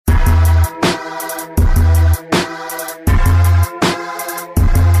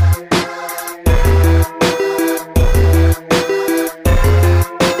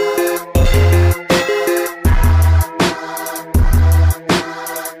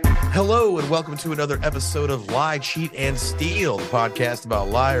Hello and welcome to another episode of Lie, Cheat, and Steal, the podcast about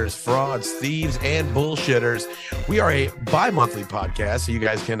liars, frauds, thieves, and bullshitters. We are a bi-monthly podcast, so you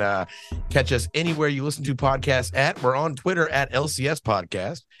guys can catch us anywhere you listen to podcasts at. We're on Twitter at LCS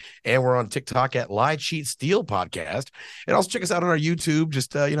Podcast, and we're on TikTok at Lie, Cheat, Steal Podcast. And also check us out on our YouTube.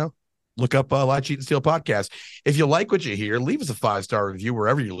 Just, look up Lie, Cheat, and Steal Podcast. If you like what you hear, leave us a 5-star review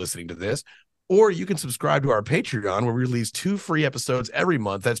wherever you're listening to this. Or you can subscribe to our Patreon, where we release 2 free episodes every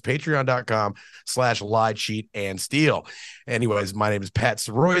month. That's patreon.com/lie, cheat, and steal. Anyways, my name is Pat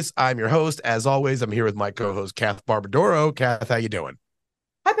Soroyce. I'm your host. As always, I'm here with my co-host, Kath Barbadoro. Kath, how you doing?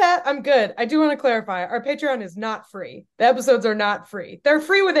 Hi, Pat. I'm good. I do want to clarify. Our Patreon is not free. The episodes are not free. They're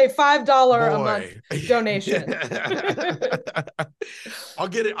free with a $5 a month donation. I'll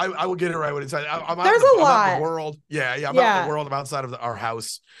get it. I will get it right when it's. I'm out There's I'm a lot. out in the world. Yeah. I'm out in the world. I'm outside of our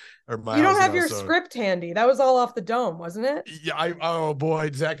house. You don't have your script handy. That was all off the dome, wasn't it? Yeah. Oh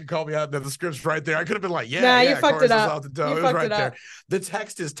boy, Zach could call me out. The script's right there. I could have been like, you fucked it up. Off the dome. It was right there. The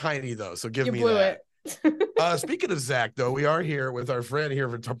text is tiny though, so give me that. Speaking of Zach, though, we are here with our friend here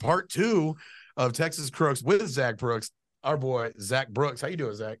for part 2 of Texas Crooks with Zac Brooks. Our boy Zac Brooks. How you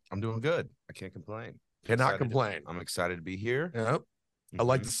doing, Zach? I'm doing good. I can't complain. Cannot complain. I'm excited to be here. Yep. I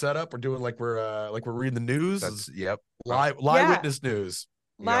like the setup. We're doing like we're reading the news. Yep. Live witness news.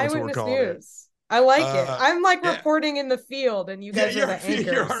 Live witness news. I like it. I'm like reporting in the field, and you guys are the anchors.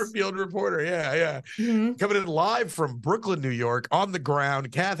 You're our field reporter. Yeah. Coming in live from Brooklyn, New York, on the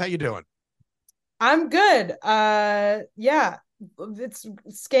ground. Kath, how you doing? I'm good. Yeah. It's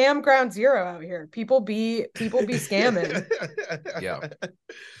scam ground zero out here. People be scamming. Yeah.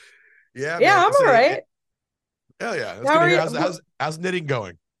 Yeah, I'm all right. Hell yeah. How are you? How's knitting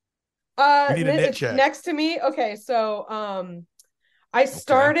going? It's next to me. Okay, so I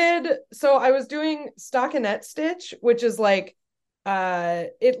started, so I was doing stockinette stitch, which is like,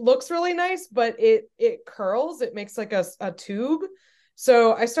 it looks really nice, but it curls. It makes like a tube.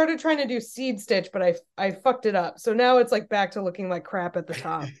 So I started trying to do seed stitch, but I fucked it up. So now it's like back to looking like crap at the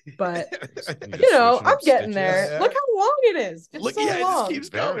top. But I'm getting there. Yeah. Look how long it is. It's long. It just keeps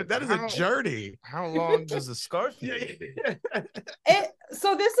going. That is a journey. How long does the scarf?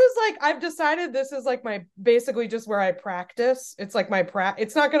 So this is like, I've decided this is like my basically just where I practice. It's like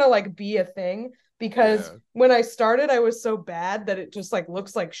it's not gonna like be a thing. Because when I started, I was so bad that it just like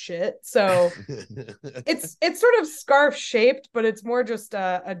looks like shit. So it's sort of scarf shaped, but it's more just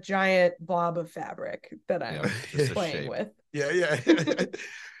a giant blob of fabric that I'm playing with. Yeah.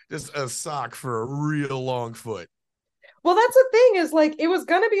 Just a sock for a real long foot. Well, that's the thing is like, it was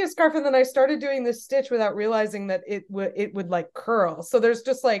going to be a scarf. And then I started doing this stitch without realizing that it would like curl. So there's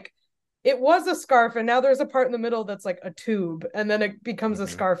just like, it was a scarf, and now there's a part in the middle that's like a tube, and then it becomes a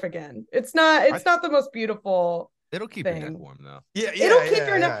scarf again. It's not the most beautiful. It'll keep your neck warm though. Yeah. It'll keep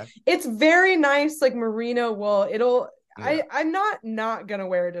your neck. It's very nice, like merino wool. I'm not gonna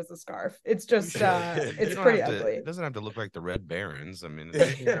wear it as a scarf. It's just it's pretty ugly. It doesn't have to look like the Red Barons. I mean,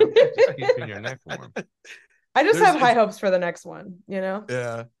 it's keeping your neck warm. I just have high hopes for the next one.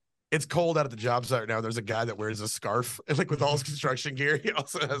 Yeah. It's cold out at the job site right now. There's a guy that wears a scarf, and like with all his construction gear, he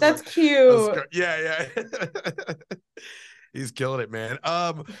also has. That's cute. Yeah. He's killing it, man.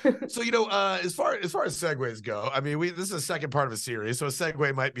 So as far as segues go, I mean, this is the second part of a series, so a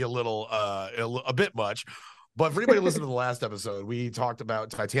segue might be a bit much. But for anybody listening to the last episode, we talked about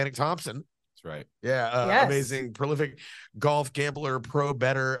Titanic Thompson. That's right. Yeah, yes. Amazing, prolific golf gambler, pro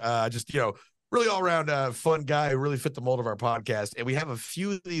bettor, really all-around fun guy who really fit the mold of our podcast. And we have a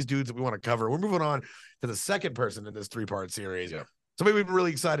few of these dudes that we want to cover. We're moving on to the second person in this 3-part series. Yeah. Somebody we've been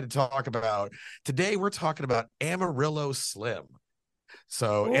really excited to talk about. Today, we're talking about Amarillo Slim.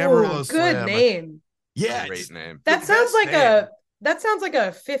 So Amarillo Slim. Good name. Yeah. Great name. That sounds like a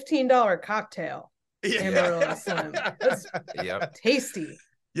 $15 cocktail. Yeah. Amarillo Slim. That's tasty.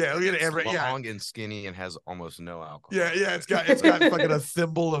 Yeah, look at it. Long and skinny and has almost no alcohol. Yeah, it's got fucking a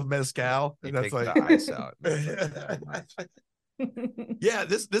thimble of mezcal. And that's like the ice out. Yeah,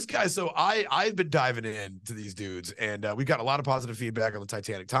 this guy. So I've been diving into these dudes, and we've got a lot of positive feedback on the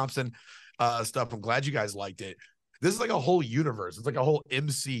Titanic Thompson stuff. I'm glad you guys liked it. This is like a whole universe. It's like a whole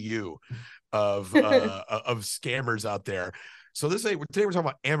MCU of scammers out there. So today we're talking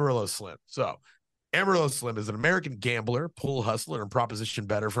about Amarillo Slim. So Amarillo Slim is an American gambler, pull hustler, and proposition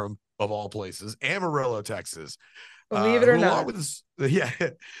bettor from, of all places, Amarillo, Texas. Believe it or not.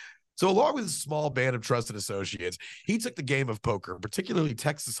 So along with a small band of trusted associates, he took the game of poker, particularly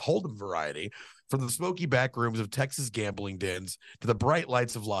Texas Hold'em variety, from the smoky back rooms of Texas gambling dens to the bright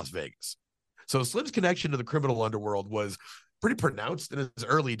lights of Las Vegas. So Slim's connection to the criminal underworld was pretty pronounced in his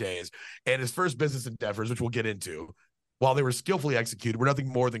early days, and his first business endeavors, which we'll get into, while they were skillfully executed, were nothing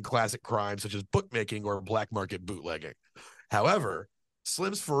more than classic crimes such as bookmaking or black market bootlegging. However,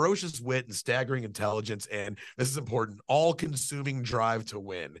 Slim's ferocious wit and staggering intelligence, and this is important, all-consuming drive to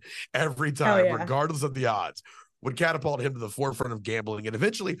win every time, regardless of the odds, would catapult him to the forefront of gambling and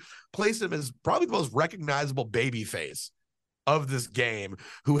eventually place him as probably the most recognizable babyface of this game,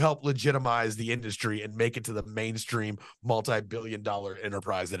 who helped legitimize the industry and make it to the mainstream multi-billion-dollar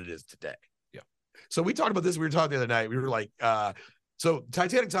enterprise that it is today. Yeah. So we talked about this. We were talking the other night. We were like, so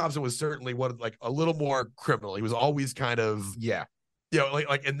Titanic Thompson was certainly one of like a little more criminal. He was always kind of,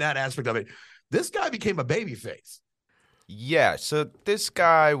 like in that aspect of it. This guy became a babyface. Yeah, so this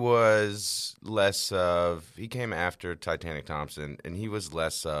guy was less of, he came after Titanic Thompson, and he was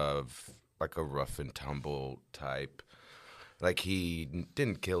less of like a rough and tumble type. Like, he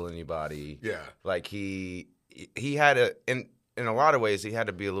didn't kill anybody. Yeah. Like, he had a, in a lot of ways, he had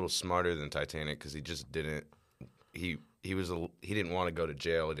to be a little smarter than Titanic, because he just didn't, he didn't want to go to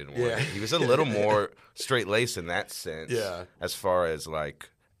jail. He was a little more straight-laced in that sense. Yeah. As far as like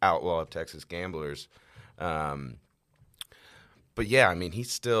outlaw of Texas gamblers. But yeah, I mean,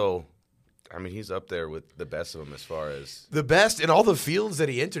 he's up there with the best of them as far as the best in all the fields that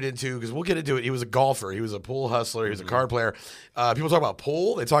he entered into, because we'll get into it. He was a golfer. He was a pool hustler. He was a card player. People talk about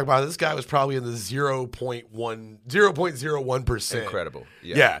pool. They talk about this guy was probably in the 0.01%. Incredible.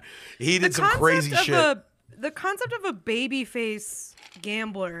 Yeah. He did some crazy shit. The concept of a babyface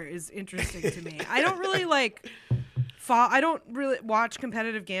gambler is interesting to me. I don't really I don't really watch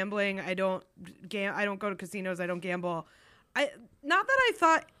competitive gambling. I don't go to casinos. I don't gamble. Not that I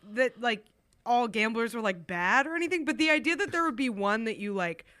thought that like all gamblers were like bad or anything, but the idea that there would be one that you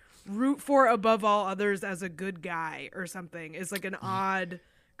like root for above all others as a good guy or something is like an odd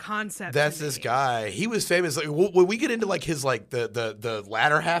concept. That's this guy. He was famous. Like, when we get into like his like the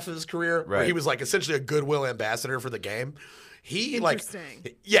latter half of his career, where he was like essentially a goodwill ambassador for the game. He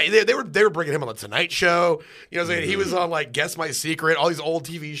they were bringing him on the Tonight Show. You know what I'm saying? He was on like Guess My Secret, all these old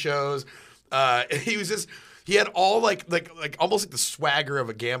TV shows. He was just. He had all like almost like the swagger of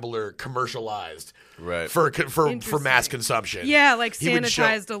a gambler commercialized, for mass consumption. Yeah, like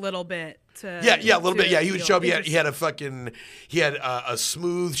sanitized a little bit. A little bit. Yeah, he would show up. He had a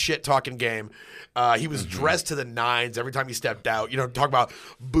smooth shit talking game. He was dressed to the nines every time he stepped out. You know, talk about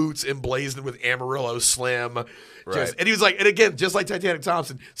boots emblazoned with Amarillo Slim. And he was like, and again, just like Titanic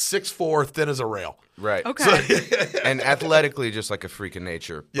Thompson, 6'4", thin as a rail. Right. Okay. So, and athletically, just like a freak of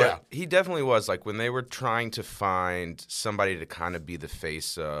nature. But he definitely was, like, when they were trying to find somebody to kind of be the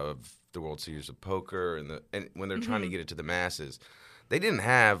face of the World Series of Poker, and when they're trying to get it to the masses, they didn't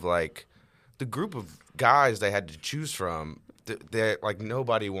have like the group of guys they had to choose from. They like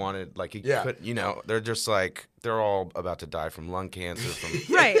nobody wanted like he could, you know, they're just like they're all about to die from lung cancer from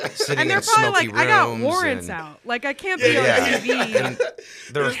sitting and they're in probably smoky like rooms, I got warrants out, like I can't be on TV. And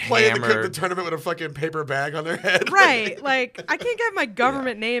they're just playing hammered. the tournament with a fucking paper bag on their head. Like I can't get my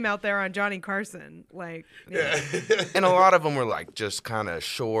government name out there on Johnny Carson. And a lot of them were like just kind of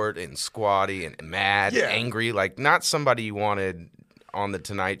short and squatty and mad, angry, like not somebody you wanted on the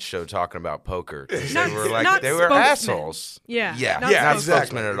Tonight Show talking about poker. They were assholes. Not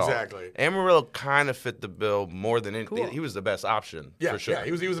spokesmen at all. Exactly. Amarillo kind of fit the bill more than anything. He was the best option for sure. Yeah,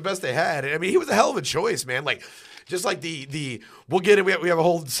 he was the best they had. I mean, he was a hell of a choice, man. Like, just like we'll get it. We have a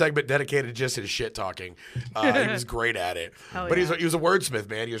whole segment dedicated just to his shit talking. He was great at it. But he was a wordsmith,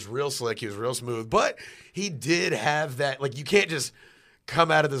 man. He was real slick. He was real smooth. But he did have that. Like, you can't just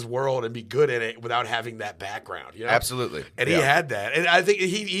come out of this world and be good in it without having that background. You know? Absolutely. And he had that. And I think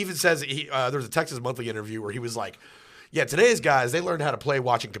he even says there was a Texas Monthly interview where he was like, yeah, today's guys, they learned how to play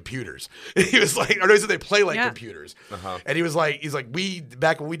watching computers. He was like, or no, he said they play like computers. And he's like,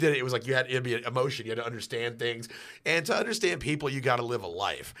 back when we did it, it was like it'd be an emotion. You had to understand things. And to understand people, you got to live a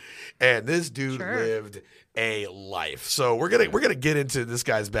life. And this dude lived a life. So we're gonna get into this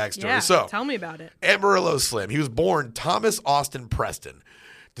guy's backstory. Yeah, so tell me about it. Amarillo Slim. He was born Thomas Austin Preston,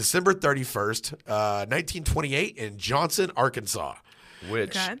 December 31st, 1928 in Johnson, Arkansas.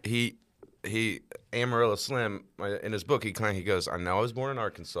 Which he Amarillo Slim in his book he goes, I know I was born in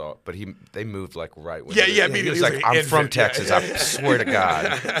Arkansas, but they moved like right when he was like, I'm from Texas. I swear to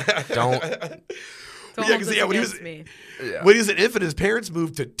God. Don't when he was an infant, his parents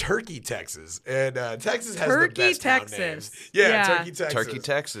moved to Turkey, Texas, and Texas has the best town names. Turkey,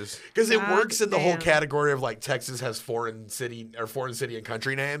 Texas, because it works in the whole category of like Texas has foreign city and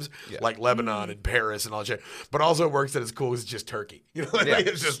country names like Lebanon and Paris and all that shit, but also it works that it's cool. It's just Turkey, you know,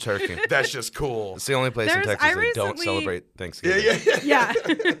 it's just Turkey. That's just cool. It's the only place in Texas that don't celebrate Thanksgiving.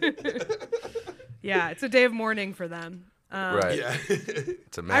 Yeah, it's a day of mourning for them. Right. Yeah.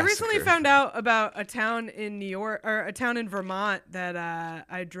 It's a massacre. I recently found out about a town in New York or a town in Vermont that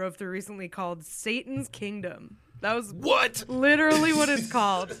I drove through recently called Satan's Kingdom. That was what? Literally what it's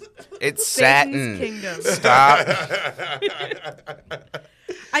called. It's Satan's Satin. Kingdom. Stop.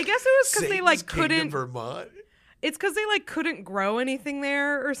 I guess it was because they like couldn't. Vermont. It's because they like couldn't grow anything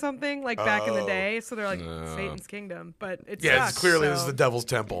there or something like back in the day, so they're like Satan's Kingdom. But it's it's clearly this is the devil's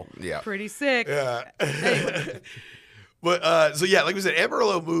temple. Yeah. Pretty sick. Yeah. Anyway. But so yeah, like we said,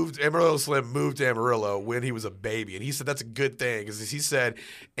 Amarillo Slim moved to Amarillo when he was a baby, and he said that's a good thing because he said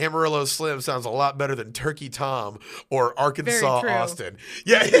Amarillo Slim sounds a lot better than Turkey Tom or Arkansas Austin.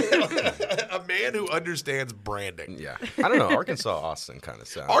 Yeah, a man who understands branding. Yeah, I don't know. Arkansas Austin kind of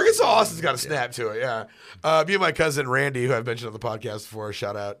sounds. Arkansas Austin's got a snap to it. Yeah, me and my cousin Randy, who I've mentioned on the podcast before,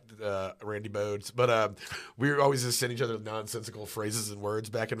 shout out Randy Bodes. But we were always just sending each other nonsensical phrases and words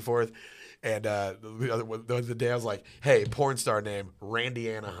back and forth. And the day I was like, "Hey, porn star name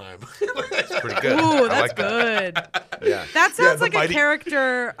Randy Anaheim." That's pretty good. Ooh, that's like good. Yeah, that sounds like a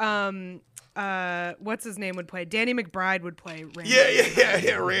character. What's his name would play? Danny McBride would play Randy.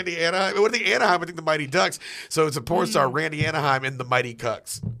 Yeah. Randy Anaheim. What are the Anaheim? I think the Mighty Ducks. So it's a porn star, Randy Anaheim, and the Mighty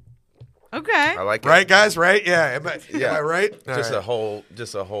Cucks. Okay. I like it. Right, guys? Right? Yeah. Am I right? Just a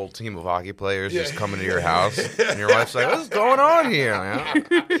whole team of hockey players just coming to your house, and your wife's like, "What's going on here?"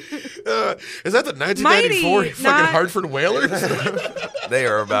 Is that the 1994 fucking Hartford Whalers? They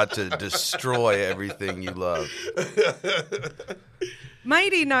are about to destroy everything you love.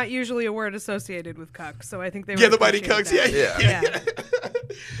 Mighty, not usually a word associated with cuck, so I think they the Mighty Cucks. Yeah.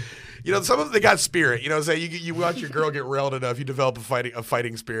 You know, some of them, they got spirit. You know, say you watch your girl get railed enough, you develop a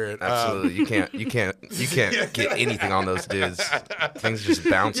fighting spirit. Absolutely, you can't get anything on those dudes. Things just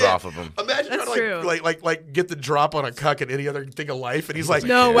bounce off of them. Imagine trying to like get the drop on a cuck and any other thing of life, and he's like,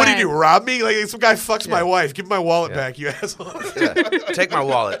 "No what way. did you do? Rob me? Like some guy fucks my wife. Give my wallet back, you asshole." Take my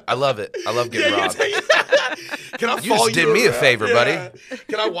wallet. I love it. I love getting robbed. Can I You follow just did me a favor, buddy.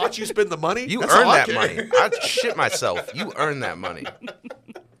 Can I watch you spend the money? You That's earned all I that care. money. I shit myself. You earned that money.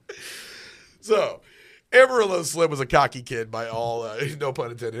 So, Amarillo Slim was a cocky kid by all, no pun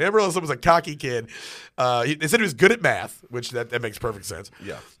intended. Amarillo Slim was a cocky kid. They said he was good at math, which that makes perfect sense.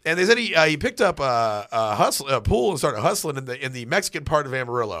 Yeah. And they said he picked up a pool and started hustling in the Mexican part of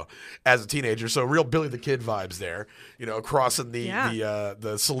Amarillo as a teenager. So real Billy the Kid vibes there, you know, crossing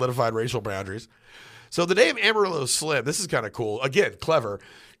the solidified racial boundaries. So the name Amarillo Slim, this is kind of cool. Again, clever.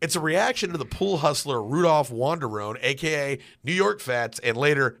 It's a reaction to the pool hustler Rudolph Wanderone, a.k.a. New York Fats, and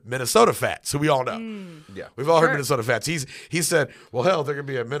later Minnesota Fats, who we all know. Yeah. We've all heard Minnesota Fats. He said, well, hell, there could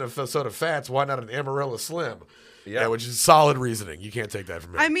be a Minnesota Fats. Why not an Amarillo Slim? Yeah, which is solid reasoning. You can't take that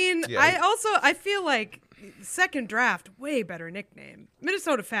from me. I mean, I feel like second draft, way better nickname.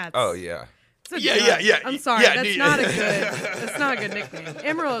 Minnesota Fats. Oh, yeah. Yeah. I'm sorry, that's not a good nickname.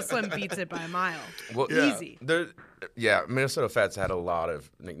 Amarillo Slim beats it by a mile. Well, easy. Minnesota Fats had a lot of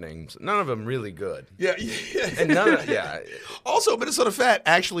nicknames. None of them really good. Yeah. And Also, Minnesota Fat,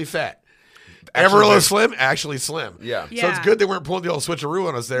 actually fat. Amarillo Slim, actually slim. Yeah. So it's good they weren't pulling the old switcheroo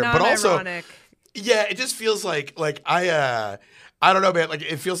on us there. Not but also, ironic. Yeah, it just feels like I don't know, man. Like,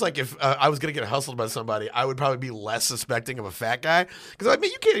 it feels like if I was going to get hustled by somebody, I would probably be less suspecting of a fat guy. Because, like, man,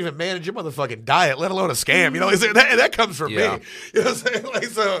 you can't even manage your motherfucking diet, let alone a scam. You know, that comes from me. You know what I'm saying? Like,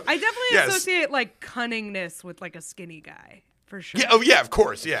 so, I definitely associate, like, cunningness with, like, a skinny guy. For sure. Yeah, oh, yeah, of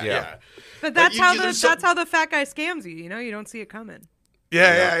course. Yeah. But that's how the fat guy scams you. You know, you don't see it coming.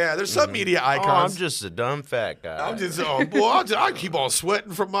 Yeah. There's some media icons. Oh, I'm just a dumb fat guy. I'm just, I keep on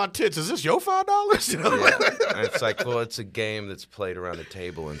sweating from my tits. Is this your $5? You know? And it's like, well, it's a game that's played around a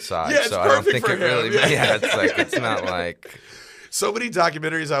table inside. Yeah, it's so I don't think for it him. really. Yeah, it's like it's not like. So many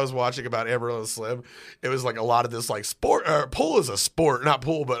documentaries I was watching about Amarillo Slim, it was like a lot of this like sport, pool is a sport, not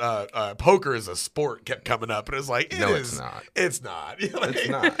pool, but poker is a sport kept coming up. And it was like, it's not. It's not. You know, like, it's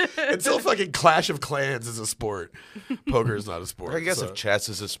not. Until fucking Clash of Clans is a sport. Poker is not a sport. I guess if chess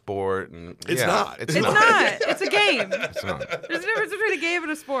is a sport. It's not. It's not. It's a game. It's not. There's a difference between a game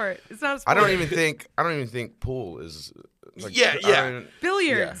and a sport. It's not a sport. I don't even think pool is. Like,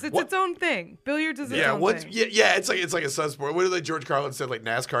 Billiards. It's its own thing. Billiards is its own thing. Yeah. It's like a sub-sport. What did like George Carlin said? Like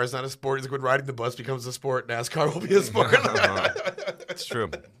NASCAR is not a sport. He's like when riding the bus becomes a sport, NASCAR will be a sport. It's true.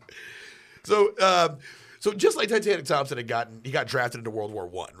 So just like Titanic Thompson he got drafted into World War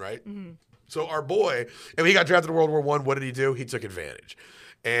I, right? Mm-hmm. So our boy, and when he got drafted into World War I, what did he do? He took advantage.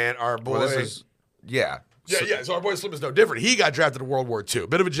 And our boy, So our boy Slim is no different. He got drafted in World War II. A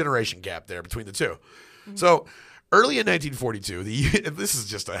bit of a generation gap there between the two. Mm-hmm. So early in 1942, this is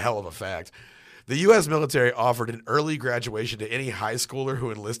just a hell of a fact. The U.S. military offered an early graduation to any high schooler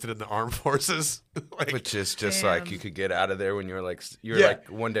who enlisted in the armed forces. Which is just like you could get out of there when you're like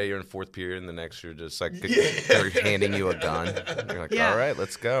one day you're in fourth period and the next you're just like they're handing you a gun. You're like, all right,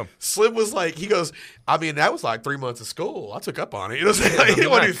 let's go. Slim was like, he goes, I mean, that was like 3 months of school. I took up on it. You know what I'm saying? Like, you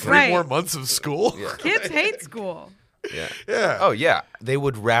didn't want to do 3 more months of school. Yeah. Kids hate school. Yeah. Yeah. Oh, yeah. They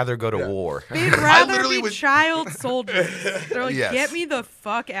would rather go to war. They'd rather be child soldiers. They're like, get me the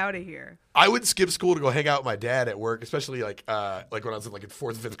fuck out of here. I would skip school to go hang out with my dad at work, especially like when I was in like in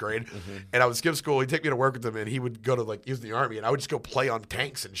 4th and 5th grade. Mm-hmm. And I would skip school. He'd take me to work with him, and he would go to like he was in the army, and I would just go play on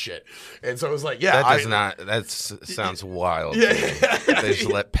tanks and shit. And so it was like, that sounds wild. Yeah. They just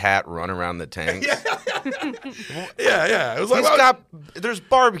let Pat run around the tanks. Yeah. It was like there's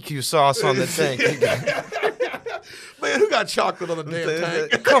barbecue sauce on the tank. Man, who got chocolate on the damn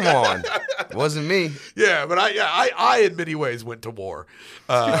tank? Come on. It wasn't me. Yeah, but I in many ways went to war.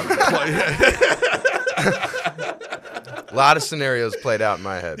 A lot of scenarios played out in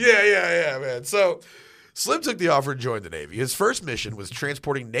my head. Yeah, man. So Slim took the offer and joined the Navy. His first mission was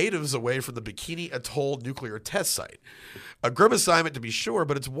transporting natives away from the Bikini Atoll nuclear test site. A grim assignment, to be sure,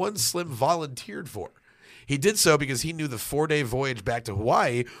 but it's one Slim volunteered for. He did so because he knew the 4-day voyage back to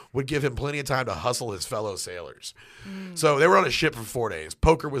Hawaii would give him plenty of time to hustle his fellow sailors. So they were on a ship for 4 days.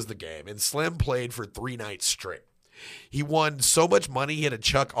 Poker was the game, and Slim played for 3 nights straight. He won so much money he had to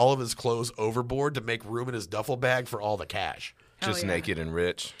chuck all of his clothes overboard to make room in his duffel bag for all the cash. Just naked and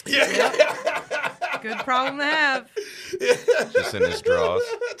rich. Yeah. Good problem to have. Just in his drawers.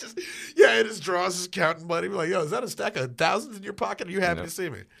 In his drawers, just counting money. We're like, yo, is that a stack of thousands in your pocket? Are you happy to see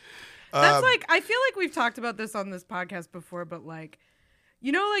me? That's I feel like we've talked about this on this podcast before, but like,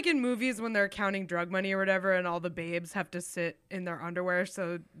 you know, like in movies when they're counting drug money or whatever, and all the babes have to sit in their underwear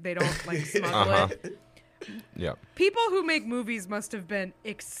so they don't like smuggle it. Yeah. People who make movies must have been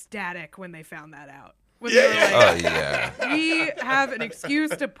ecstatic when they found that out. We have an excuse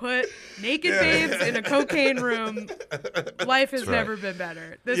to put naked babes in a cocaine room. Life has never been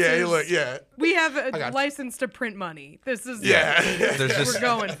better. We have a license to print money. This is we're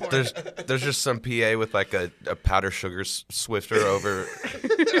going for it. There's just some PA with like a powder sugar swifter over.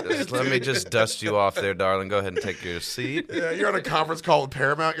 Let me just dust you off there, darling. Go ahead and take your seat. Yeah, you're on a conference call with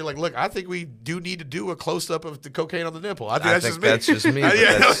Paramount. You're like, look, I think we do need to do a close-up of the cocaine on the nipple. I think that's just me.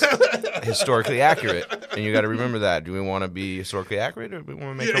 That's historically accurate. And you got to remember that. Do we want to be historically accurate, or do we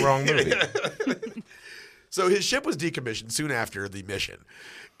want to make a wrong movie? So his ship was decommissioned soon after the mission,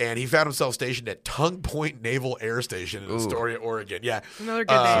 and he found himself stationed at Tongue Point Naval Air Station in Astoria, Oregon. Yeah, another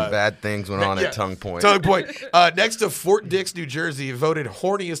good name. Some bad things went on at Tongue Point. Tongue Point, next to Fort Dix, New Jersey, voted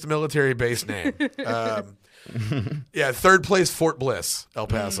horniest military base name. Third place, Fort Bliss, El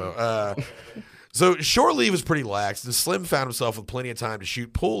Paso. So shore leave was pretty lax, and Slim found himself with plenty of time to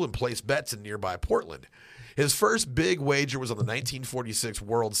shoot pool and place bets in nearby Portland. His first big wager was on the 1946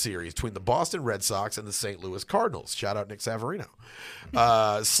 World Series between the Boston Red Sox and the St. Louis Cardinals. Shout out Nick Savarino.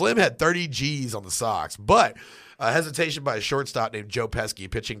 Slim had 30 G's on the Sox, but hesitation by a shortstop named Joe Pesky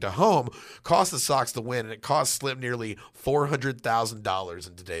pitching to home cost the Sox the win, and it cost Slim nearly $400,000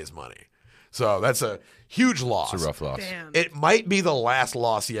 in today's money. So that's a huge loss. It's a rough loss. Damn. It might be the last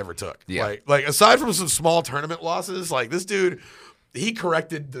loss he ever took. Yeah. Like aside from some small tournament losses, like this dude, he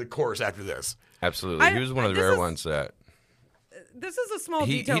corrected the course after this. Absolutely. He was one of the rare ones that... This is a small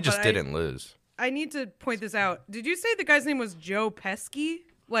detail, he just didn't lose. I need to point this out. Did you say the guy's name was Joe Pesky?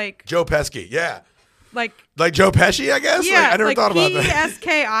 Like Joe Pesky, yeah. Like Joe Pesci, I guess? Yeah, I never thought about that.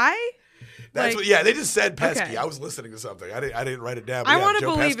 P-E-S-K-I? That's what, they just said Pesky. Okay. I was listening to something. I didn't write it down. I want to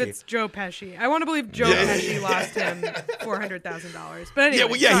believe it's Joe Pesci. I want to believe Joe Pesci lost him $400,000. But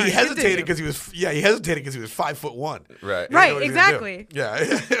anyway, he hesitated because he was 5'1". Right, exactly.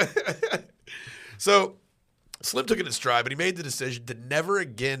 Yeah. So Slim took it in stride, but he made the decision to never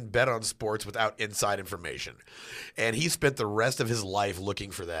again bet on sports without inside information. And he spent the rest of his life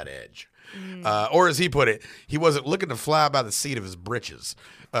looking for that edge. Or as he put it, he wasn't looking to fly by the seat of his britches.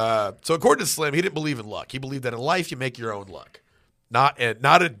 So according to Slim, he didn't believe in luck. He believed that in life you make your own luck. Not an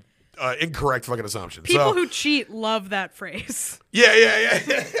incorrect fucking assumption. People who cheat love that phrase. Yeah.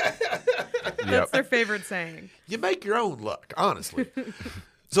 That's their favorite saying. You make your own luck, honestly.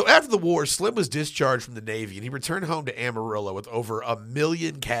 So after the war, Slim was discharged from the Navy, and he returned home to Amarillo with over $1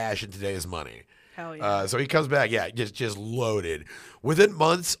 million cash in today's money. Hell yeah. So he comes back, just loaded. Within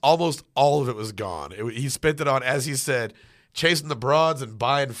months, almost all of it was gone. He spent it on, as he said, chasing the broads and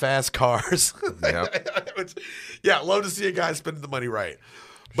buying fast cars. Yep. Love to see a guy spending the money right.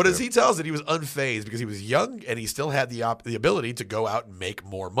 But as he tells it, he was unfazed because he was young and he still had the ability to go out and make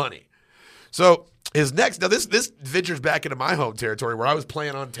more money. So His next, now this ventures back into my home territory where I was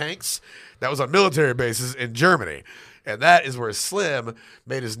playing on tanks. That was on military bases in Germany. And that is where Slim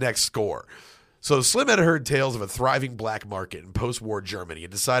made his next score. So Slim had heard tales of a thriving black market in post-war Germany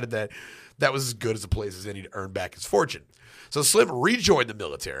and decided that that was as good as a place as any to earn back his fortune. So Slim rejoined the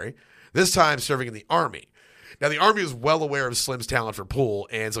military, this time serving in the Army. Now, the Army was well aware of Slim's talent for pool,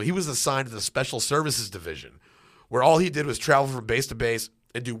 and so he was assigned to the Special Services Division, where all he did was travel from base to base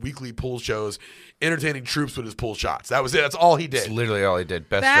and do weekly pool shows, entertaining troops with his pool shots. That was it. That's all he did. It's literally all he did.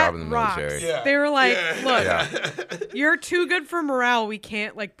 Best job in the military. Yeah. They were like, look, you're too good for morale. We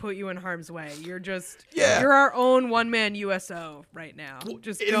can't put you in harm's way. You're you're our own one-man USO right now.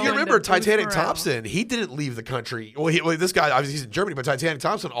 Just if you remember Titanic Thompson, he didn't leave the country. Well, this guy, obviously he's in Germany, but Titanic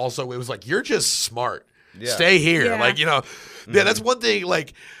Thompson also, it was like, you're just smart. Yeah. Stay here. Yeah. Yeah, that's one thing,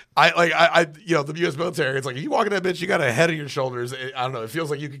 I the U.S. military, it's like, if you walk in that bitch, you got a head on your shoulders. I don't know. It feels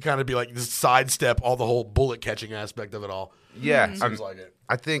like you can kind of be just sidestep all the whole bullet catching aspect of it all. Yeah. Seems like it.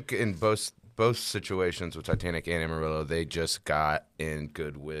 I think in both situations with Titanic and Amarillo, they just got in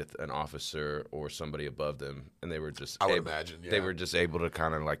good with an officer or somebody above them, and they were just, I would imagine, they were just able to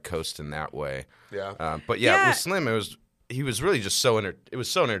kind of coast in that way. Yeah. But with Slim, he was really just it was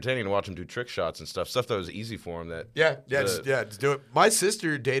so entertaining to watch him do trick shots and stuff that was easy for him. Just do it. My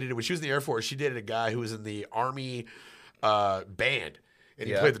sister dated, when she was in the Air Force, she dated a guy who was in the Army band, and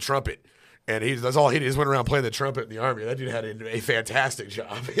he played the trumpet. And that's all he did, is went around playing the trumpet in the Army. That dude had a fantastic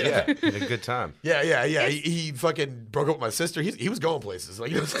job. Yeah, had a good time. Yeah. He fucking broke up with my sister. He was going places.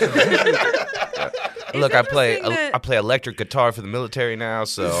 Look, I play electric guitar for the military now,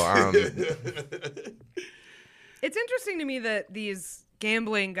 so It's interesting to me that these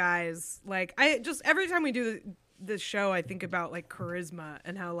gambling guys, every time we do this show, I think about charisma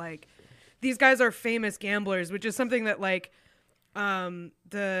and how these guys are famous gamblers, which is something that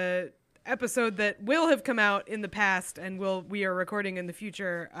the episode that will have come out in the past and we are recording in the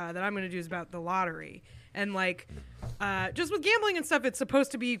future that I'm going to do is about the lottery. And just with gambling and stuff, it's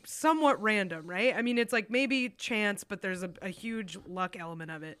supposed to be somewhat random, right? I mean, it's maybe chance, but there's a huge luck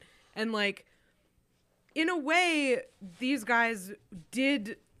element of it. And in a way, these guys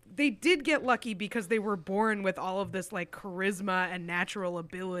did get lucky because they were born with all of this charisma and natural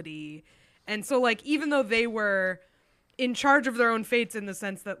ability. And so even though they were in charge of their own fates in the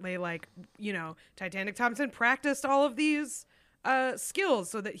sense that they Titanic Thompson practiced all of these skills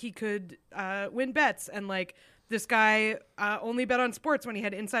so that he could win bets, and this guy only bet on sports when he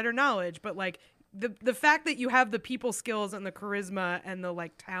had insider knowledge, but the fact that you have the people skills and the charisma and the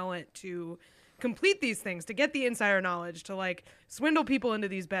talent to complete these things, to get the insider knowledge, to swindle people into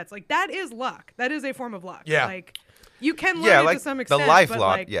these bets, that is luck. That is a form of luck. Yeah. You can learn it to some extent. The life but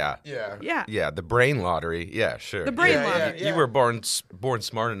lottery. Yeah. The brain lottery. Yeah, sure. The brain lottery. You were born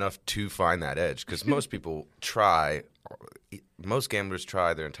smart enough to find that edge, because most people most gamblers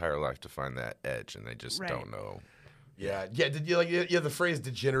try their entire life to find that edge, and they just don't know. Yeah. Did you the phrase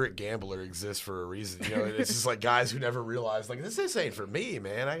 "degenerate gambler" exists for a reason. It's just guys who never realized this ain't for me,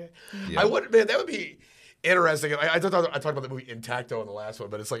 man. I would, man. That would be interesting. I talked about the movie Intacto in the last one,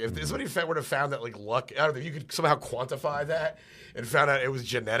 but it's if somebody would have found that luck, I don't know, if you could somehow quantify that and found out it was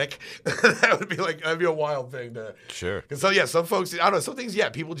genetic, that would be that'd be a wild thing to. Sure. Because some folks, I don't know, some things,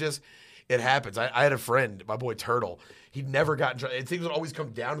 people just, it happens. I had a friend, my boy Turtle. He'd never gotten trouble. Things would always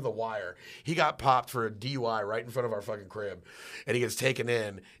come down to the wire. He got popped for a DUI right in front of our fucking crib. And he gets taken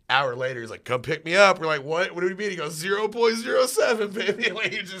in. Hour later, he's like, come pick me up. We're like, what? What do we mean? He goes, 0.07, baby.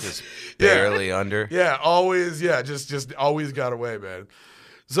 He just barely under. Yeah, always, just always got away, man.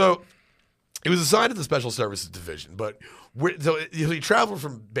 So he was assigned to the Special Services Division, but he traveled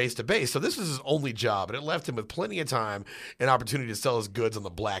from base to base. So this was his only job, and it left him with plenty of time and opportunity to sell his goods on the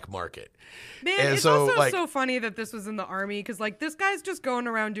black market. Man, and it's also so funny that this was in the Army, because this guy's just going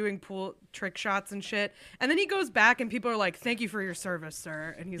around doing pool trick shots and shit, and then he goes back and people are like, "Thank you for your service,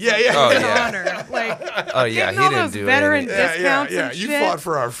 sir," and he's honor, he didn't do veteran discounts. Yeah, and you shit. fought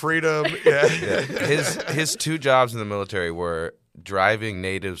for our freedom. Yeah. His two jobs in the military were driving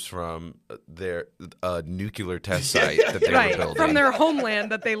natives from their nuclear test site that they were building. From their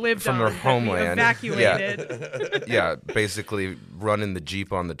homeland that they lived on. From their homeland. Evacuated. Yeah, basically running the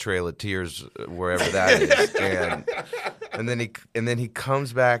Jeep on the Trail of Tears, wherever that is. And then he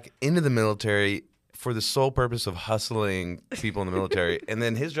comes back into the military for the sole purpose of hustling people in the military, and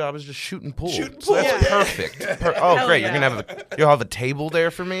then his job is just shooting pool. So that's perfect. Great! Yeah. You'll have a table there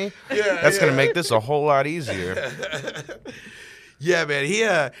for me. That's gonna make this a whole lot easier. Yeah, man.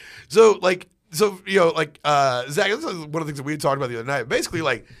 Zach, this is one of the things that we had talked about the other night.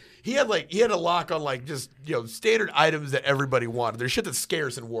 Basically, he had a lock on just standard items that everybody wanted. There's shit that's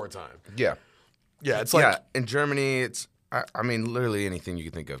scarce in wartime. Yeah. Yeah, it's like in Germany, it's I mean literally anything you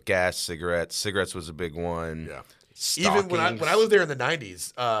can think of. Gas, cigarettes. Cigarettes was a big one. Yeah. Stockings. Even when I lived there in the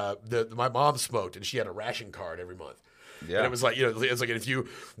 90s, my mom smoked and she had a ration card every month. Yeah. And it was like, it's like if you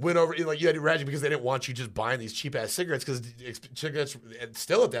went over, you had to ration because they didn't want you just buying these cheap ass cigarettes because cigarettes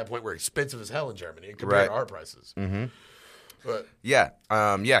still at that point were expensive as hell in Germany compared to our prices. Mm-hmm. But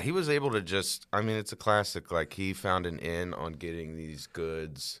he was able to just, I mean, it's a classic. Like he found an in on getting these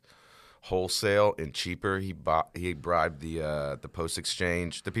goods wholesale and cheaper. He bribed the post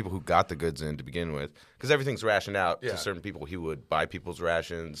exchange, the people who got the goods in to begin with, because everything's rationed out to certain people. He would buy people's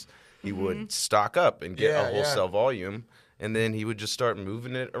rations. He would stock up and get a wholesale volume, and then he would just start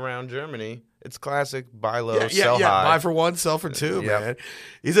moving it around Germany. It's classic: buy low, sell high. Buy for one, sell for two, man.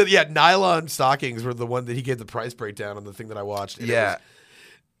 He said, nylon stockings were the one that he gave the price breakdown on the thing that I watched. He got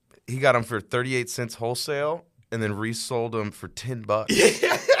them for 38 cents wholesale, and then resold them for $10.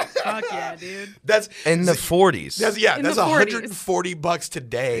 Yeah. Fuck yeah, dude. That's in the 40s. That's $140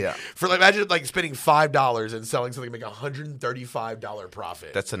 today. Yeah. For imagine spending $5 and selling something and make $135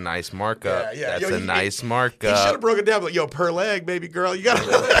 profit. That's a nice markup. Yeah. That's a nice markup. He should have broken it down, but per leg, baby girl, you got per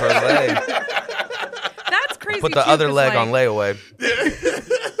leg. That's crazy. Put the other leg on layaway.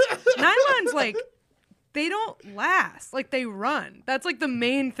 Nylon's they don't last. They run. That's the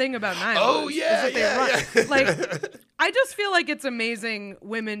main thing about nylon. Oh yeah, is that they run. I just feel like it's amazing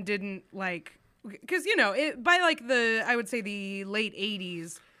women didn't because by I would say the late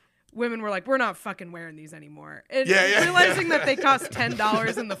 80s, women were like, we're not fucking wearing these anymore. And realizing that they cost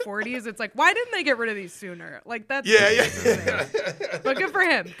 $10 in the 40s, it's like, why didn't they get rid of these sooner? That's But good for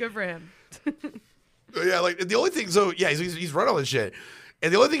him. Good for him. The only thing, he's run all this shit.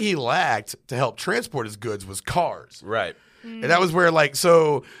 And the only thing he lacked to help transport his goods was cars. Right. And that was where,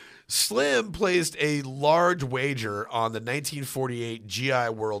 Slim placed a large wager on the 1948 GI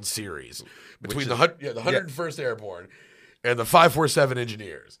World Series between the 101st Airborne and the 547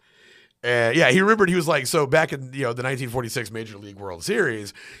 Engineers. And he remembered, he was back in the 1946 Major League World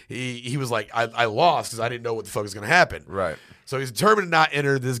Series, he was like, I lost because I didn't know what the fuck was going to happen. Right. So he's determined to not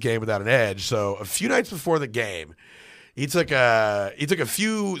enter this game without an edge. So a few nights before the game, he took a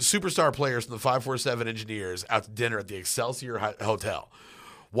few superstar players from the 547 Engineers out to dinner at the Excelsior Hotel.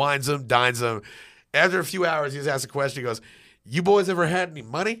 Wines them, dines them. After a few hours, he was asked a question. He goes, "You boys ever had any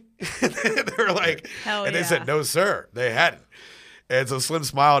money?" And they were like, Hell and they said, "No, sir, they hadn't." And so Slim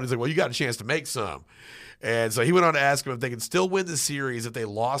smiled. And he's like, "Well, you got a chance to make some." And so he went on to ask him if they could still win the series if they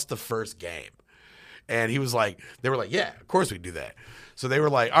lost the first game. And he was like, they were like, "Yeah, of course we do that." So they were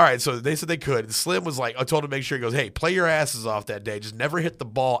like, all right. So they said they could. And Slim was like, I told him to make sure. He goes, "Hey, play your asses off that day. Just never hit the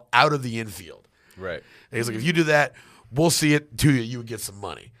ball out of the infield." Right. And he's like, if you do that, we'll see it to you. You would get some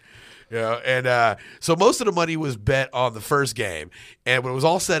money. And so most of the money was bet on the first game. And when it was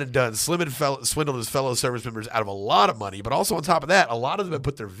all said and done, Slim had swindled his fellow service members out of a lot of money. But also on top of that, a lot of them had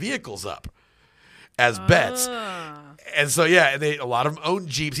put their vehicles up as bets. And so, and a lot of them owned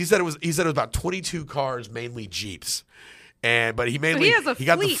Jeeps. He said it was about 22 cars, mainly Jeeps. But he has a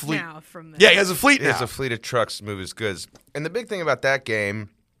got fleet the fleet now from this. Yeah, he has a fleet now. He has a fleet of trucks to move his goods. And the big thing about that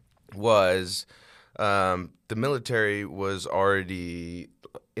game was the military was already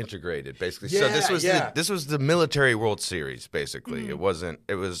integrated, basically. So this was the military World Series, basically. Mm-hmm.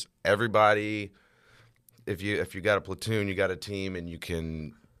 It was everybody. If you got a platoon, you got a team, and you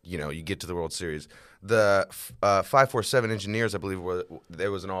can, you get to the World Series. The 547 Engineers, I believe,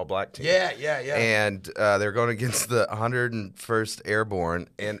 there was an all-black team. Yeah. And they were going against the 101st Airborne,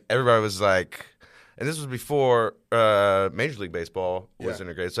 and everybody was like, and this was before Major League Baseball was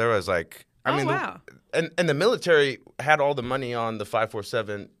integrated, so everybody was like, wow. And the military had all the money on the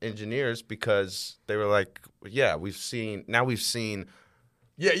 547 Engineers because they were like, we've seen people.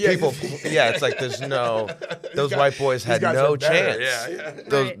 It's like there's no. Those white boys had no chance.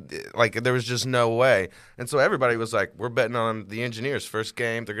 There was just no way. And so everybody was like, "We're betting on the Engineers first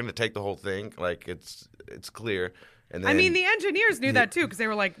game. They're going to take the whole thing. It's clear." And then, the Engineers knew that too because they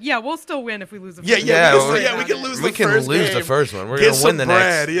were like, "Yeah, we'll still win if we lose the first game. We can lose. We can lose the first one. We're going to win the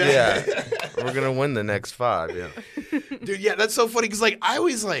next. We're going to win the next 5. Yeah, dude. Yeah, that's so funny because I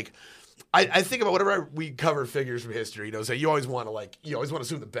always I think about whenever we cover figures from history, so you always want to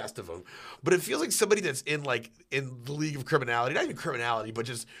assume the best of them, but it feels like somebody that's in the league of criminality, not even criminality, but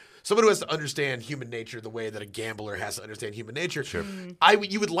just someone who has to understand human nature the way that a gambler has to understand human nature. Sure.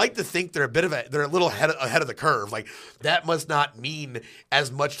 You would like to think they're a little ahead of the curve. That must not mean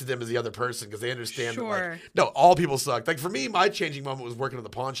as much to them as the other person because they understand that no, all people suck. For me, my changing moment was working at the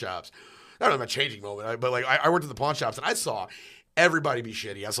pawn shops. I don't know my changing moment, but I worked at the pawn shops and I saw everybody be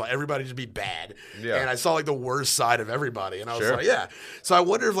shitty. I saw everybody just be bad. Yeah. And I saw like the worst side of everybody. And I was like, yeah. So I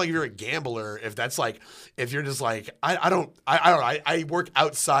wonder if like if you're a gambler, if that's like, if you're just like, I don't know. I work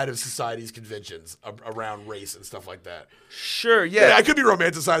outside of society's conventions around race and stuff like that. Sure. Yeah. I could be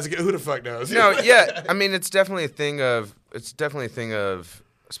romanticizing it. Who the fuck knows? No. Yeah. I mean, it's definitely a thing of,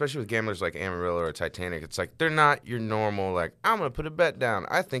 especially with gamblers like Amarillo or Titanic, it's like they're not your normal, like, I'm going to put a bet down.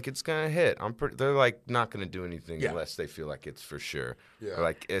 I think it's going to hit. They're like not going to do anything unless they feel like it's for sure. Yeah. Or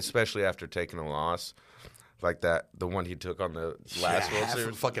like, especially after taking a loss. Like that, the one he took on the last World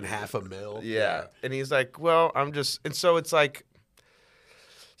Series. Fucking $500,000. Yeah. And he's like, well, and so it's like,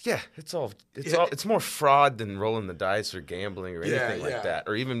 yeah, it's more fraud than rolling the dice or gambling or anything like that.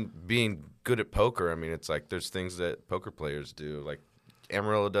 Or even being good at poker. I mean, it's like there's things that poker players do, like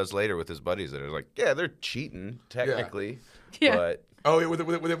Amarillo does later with his buddies that are like, yeah, they're cheating technically, but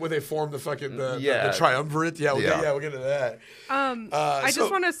when they form the fucking the triumvirate, we'll get into that. I just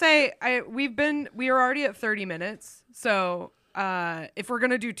want to say we are already at 30 minutes, so if we're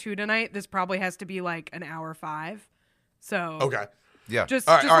gonna do 2 tonight, this probably has to be like an hour 5. So okay, yeah, just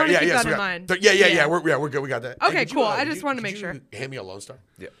want to keep that in mind. We're good. We got that. Okay, cool. I just wanted to make sure. Hand me a Lone Star.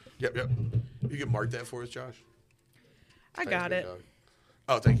 Yep. You can mark that for us, Josh. I got it.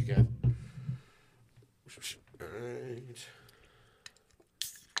 Oh, thank you, Kath. All right.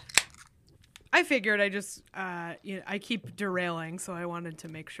 I figured I just, I keep derailing, so I wanted to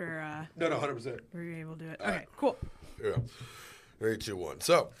make sure. No, 100%. We're able to do it. Okay, cool. Yeah. 3, 2, 1.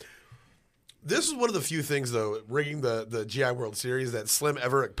 So, this is one of the few things, though, rigging the GI World Series that Slim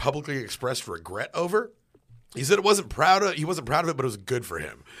ever publicly expressed regret over. He said he wasn't proud of it, but it was good for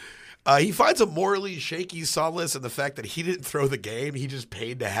him. He finds a morally shaky solace in the fact that he didn't throw the game. He just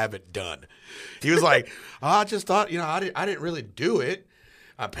paid to have it done. He was like, I just thought, I didn't really do it.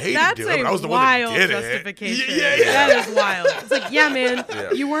 I paid to do it, but I was the one that did justification. it. Yeah. That is wild. It's like, man,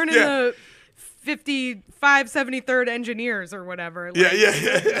 you weren't in the 5573rd engineers or whatever. Like,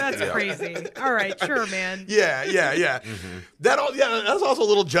 That's crazy. All right, sure, man. Yeah. Mm-hmm. That's also a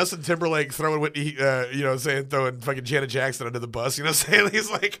little Justin Timberlake throwing Whitney, throwing fucking Janet Jackson under the bus. You know what I'm saying?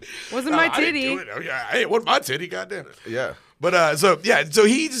 He's like, wasn't my titty. It wasn't my titty, goddamn it. Yeah. But so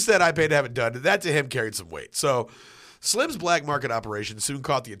he just said I paid to have it done. That to him carried some weight. So Slim's black market operation soon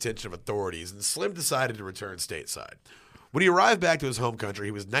caught the attention of authorities, and Slim decided to return stateside. When he arrived back to his home country,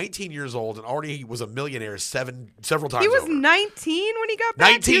 he was 19 years old and already was a millionaire several times. He was over. 19 when he got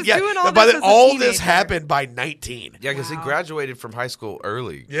back. 19, he was doing all this as all a this happened by 19. Yeah, because he graduated from high school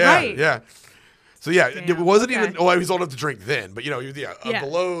early. Yeah, right. Yeah. So it wasn't even. Oh, he was old enough to drink then, but he was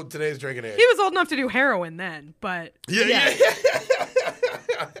below today's drinking age. He was old enough to do heroin then, but yeah.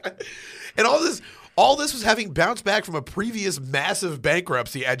 And all this was having bounced back from a previous massive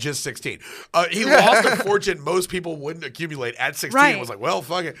bankruptcy at just 16. He lost a fortune most people wouldn't accumulate at 16. Right. And was like, well,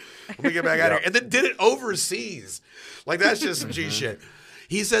 fuck it. Let me get back out of here. And then did it overseas. Like, that's just some G shit.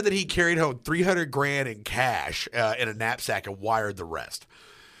 He said that he carried home $300,000 in cash in a knapsack and wired the rest.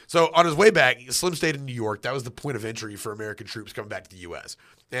 So on his way back, Slim stayed in New York. That was the point of entry for American troops coming back to the U.S.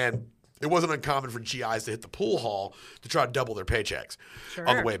 And it wasn't uncommon for GIs to hit the pool hall to try to double their paychecks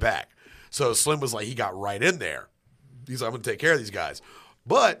on the way back. So Slim was like, he got right in there. He's like, I'm going to take care of these guys.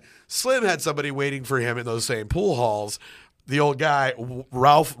 But Slim had somebody waiting for him in those same pool halls. The old guy,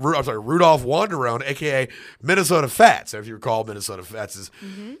 Rudolph Wanderone, a.k.a. Minnesota Fats. If you recall, Minnesota Fats is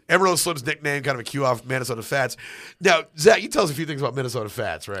Amarillo Slim's nickname, kind of a cue off Minnesota Fats. Now, Zach, you tell us a few things about Minnesota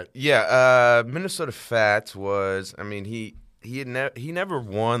Fats, right? Yeah, Minnesota Fats was, he never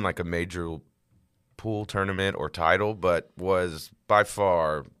won like a major pool tournament or title, but was by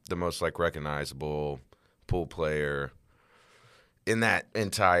far the most like recognizable pool player in that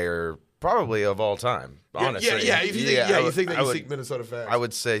entire, probably of all time. Honestly, you think Minnesota Fats. I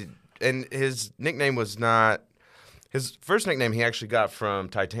would say, and his nickname was not his first nickname. He actually got from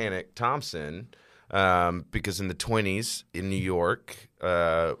Titanic, Thompson, because in the 20s in New York,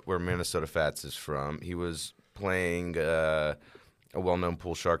 where Minnesota Fats is from, he was playing a well-known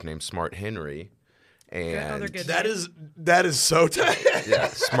pool shark named Smart Henry. And that is so tight. Yeah,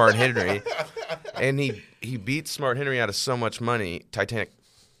 Smart Henry. And he beats Smart Henry out of so much money, Titanic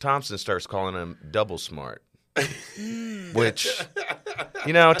Thompson starts calling him Double Smart. Which,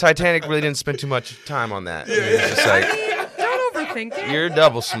 Titanic really didn't spend too much time on that. It's just like, don't overthink it. You're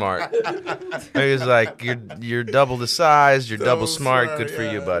double smart. He was like, you're double the size, you're double smart. Good for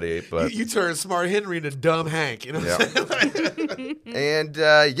you, buddy. But you turned Smart Henry into Dumb Hank. You know what I'm saying? And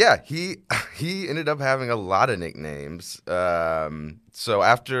he ended up having a lot of nicknames. So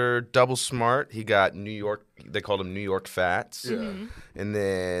after Double Smart, he got New York They called him New York Fats. Yeah. Mm-hmm. And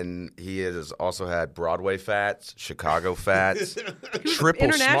then he has also had Broadway Fats, Chicago Fats,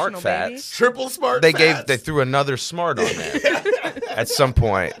 triple smart fats. Triple smart fats. They threw another smart on there at some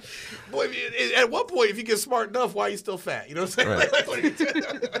point. Boy, at one point, if you get smart enough, why are you still fat? You know what I'm saying?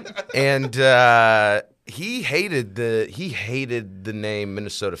 Right. And he hated the name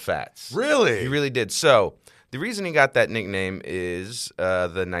Minnesota Fats. Really? He really did. So the reason he got that nickname is the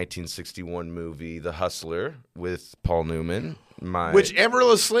 1961 movie The Hustler with Paul Newman. Which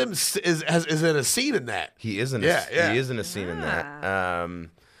Amarillo Slim is in a scene in that. He is in a scene in that.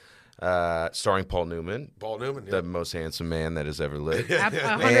 Starring Paul Newman. Paul Newman, the most handsome man that has ever lived.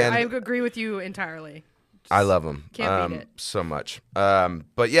 I agree with you entirely. I love him. Can't beat it. So much.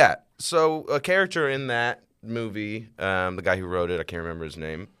 But yeah, so a character in that movie, the guy who wrote it, I can't remember his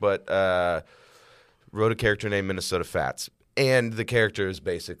name, but wrote a character named Minnesota Fats. And the character is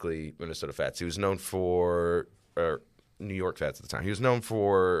basically Minnesota Fats. He was known for New York Fats at the time. He was known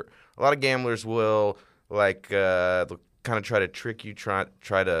for a lot of gamblers will kind of try to trick you, try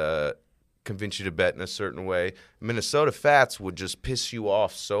to convince you to bet in a certain way. Minnesota Fats would just piss you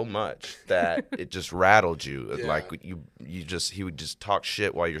off so much that it just rattled you. Yeah. Like he would just talk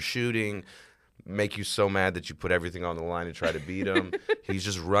shit while you're shooting, make you so mad that you put everything on the line and try to beat him. He's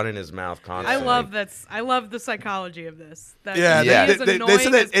just running his mouth constantly. I love the psychology of this. He is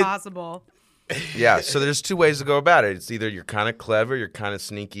annoying as possible. Yeah, so there's two ways to go about it. It's either you're kind of clever, you're kind of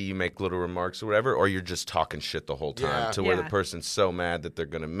sneaky, you make little remarks or whatever, or you're just talking shit the whole time where the person's so mad that they're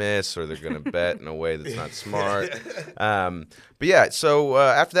going to miss or they're going to bet in a way that's not smart. But yeah, so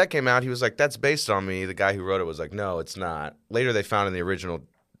after that came out, he was like, that's based on me. The guy who wrote it was like, no, it's not. Later they found in the original,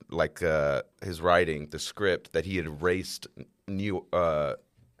 his writing, the script, that he had erased New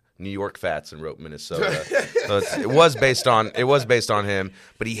York Fats and wrote Minnesota. So it was based on him,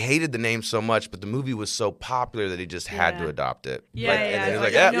 but he hated the name so much. But the movie was so popular that he just had to adopt it. And he was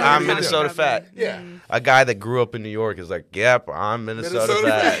like, "Yep, I'm Minnesota Fat." Yeah, a guy that grew up in New York is like, "Yep, I'm Minnesota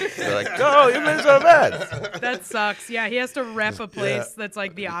Fat." They're like, "Oh, you're Minnesota Fat." That sucks. Yeah, he has to rep a place that's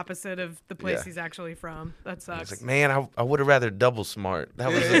like the opposite of the place he's actually from. That sucks. It's like, man, I would have rather double smart. That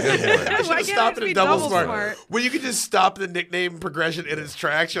was a good one. Why can't it be double smart? Where you could just stop the nickname progression in its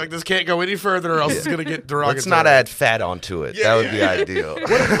tracks. You're like, this can't go any further, or else it's gonna get derogatory. Let's not add fat onto it. That would be ideal.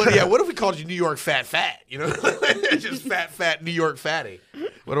 What if we called you New York Fat? You know, just fat New York fatty.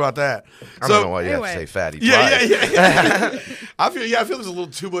 What about that? I don't know why you have to say fatty. Yeah. I feel there's a little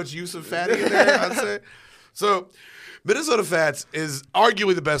too much use of fatty in there, I'd say. So, Minnesota Fats is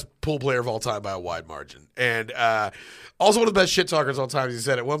arguably the best pool player of all time by a wide margin, and also one of the best shit talkers of all time. He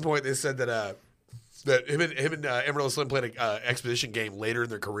said at one point they said that him and Amarillo Slim played an exposition game later in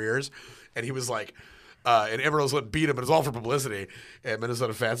their careers, and he was like, and Amarillo Slim beat him, but it's all for publicity. And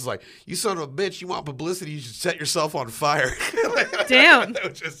Minnesota Fats is like, "You son of a bitch! You want publicity? You should set yourself on fire." Damn.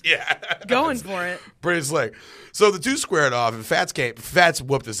 Going That's for it. Pretty slick. So the two squared off, and Fats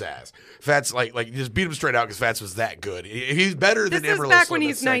whooped his ass. Fats like just beat him straight out because Fats was that good. He's better than Amarillo Slim. This is back when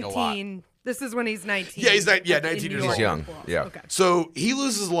he's 19. This is when he's 19. Yeah, he's 19 years old. He's young. Yeah. Okay. So he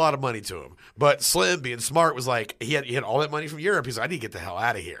loses a lot of money to him. But Slim, being smart, was like, he had all that money from Europe. He's like, I need to get the hell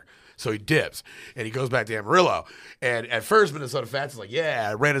out of here. So he dips, and he goes back to Amarillo. And at first, Minnesota Fats is like,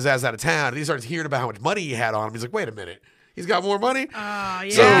 yeah, ran his ass out of town. And he starts hearing about how much money he had on him. He's like, wait a minute. He's got more money? Yeah.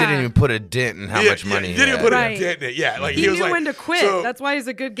 So he didn't even put a dent in how much money he had. Didn't even put a dent in it. Yeah. Like, he was knew like, when to quit. So, that's why he's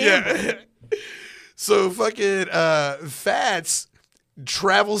a good gambler. Yeah. So fucking Fats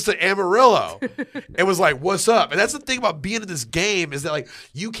travels to Amarillo and was like, what's up? And that's the thing about being in this game is that, like,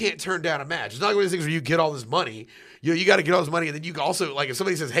 you can't turn down a match. It's not one of those things where you get all this money. You got to get all this money, and then you also, like, if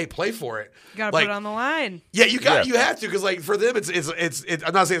somebody says, hey, play for it. You got to put it on the line. Yeah, you have to, because, like, for them, it's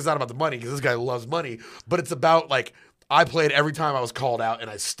I'm not saying it's not about the money, because this guy loves money, but it's about, like, I played every time I was called out, and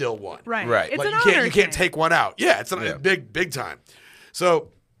I still won. Right. It's like, an honor. You can't take one out. Yeah, it's big time. So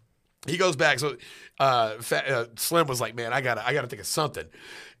he goes back. So Slim was like, man, I gotta think of something.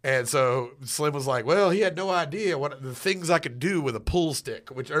 And so Slim was like, well, he had no idea what the things I could do with a pool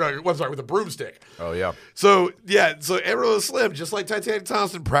stick, with a broomstick. Oh, yeah. So Amarillo Slim, just like Titanic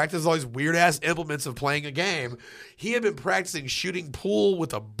Thompson, practiced all these weird-ass implements of playing a game. He had been practicing shooting pool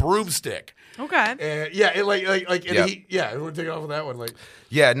with a broomstick. Okay. And yeah, and like, you want to take it off with that one? Like,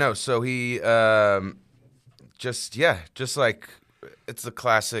 yeah, no, so he just like, it's the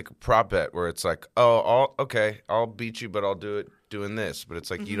classic prop bet where it's like, I'll beat you, but I'll do it doing this. But it's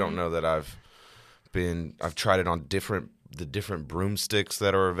like, you don't know that I've tried it on different the different broomsticks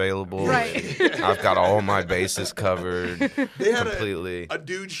that are available. Right. I've got all my bases covered they had completely. A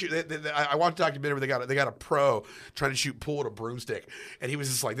dude shoot. I watched a documentary where they got a pro trying to shoot pool with a broomstick, and he was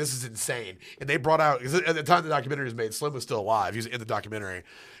just like, "This is insane." And they brought out, at the time the documentary was made, Slim was still alive. He was in the documentary,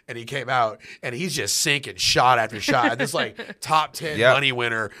 and he came out and he's just sinking shot after shot. And this like top 10 money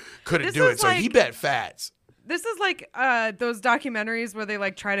winner couldn't do it, so he bet Fats. This is like those documentaries where they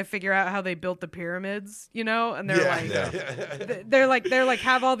like try to figure out how they built the pyramids, you know, and they're like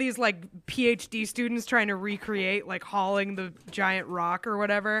have all these like PhD students trying to recreate like hauling the giant rock or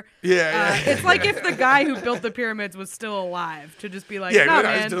whatever. It's like if the guy who built the pyramids was still alive, to just be like, no,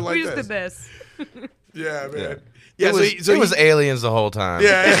 man, we just did this. Yeah, man. Yeah, it was aliens the whole time.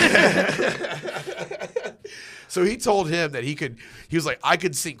 Yeah. So he told him that he was like, I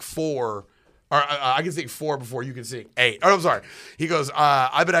could sink 4. Or I can sink 4 before you can sink 8. Oh, I'm sorry. He goes,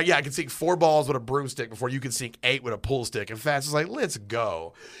 I can sink 4 balls with a broomstick before you can sink 8 with a pool stick. And Fats is like, let's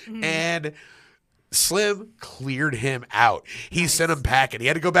go. Mm-hmm. And Slim cleared him out. He sent him packing. He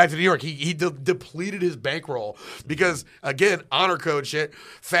had to go back to New York. He depleted his bankroll because, again, honor code shit.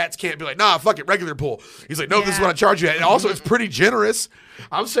 Fats can't be like, nah, fuck it, regular pool. He's like, no, this is what I charge you at. And also, it's pretty generous.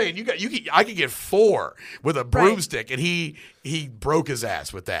 I'm saying I could get 4 with a broomstick, and he broke his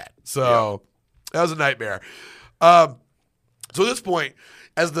ass with that. So. That was a nightmare. So at this point,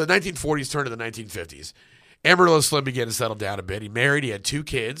 as the 1940s turned to the 1950s, Amarillo Slim began to settle down a bit. He married. He had 2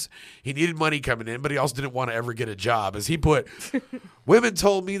 kids. He needed money coming in, but he also didn't want to ever get a job. As he put, women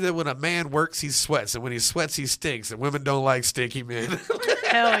told me that when a man works, he sweats, and when he sweats, he stinks, and women don't like stinky men.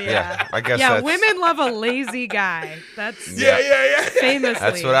 Hell yeah. I guess women love a lazy guy. That's famously.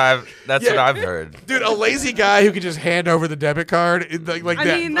 That's what I've heard. Dude, a lazy guy who can just hand over the debit card like that.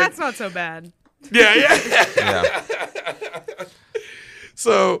 I mean, that's not so bad. Yeah.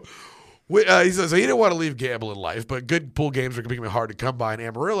 So he says he didn't want to leave gambling life, but good pool games were becoming hard to come by in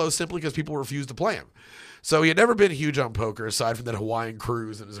Amarillo simply because people refused to play them. So he had never been huge on poker aside from that Hawaiian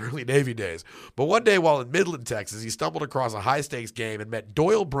cruise in his early Navy days. But one day while in Midland, Texas, he stumbled across a high-stakes game and met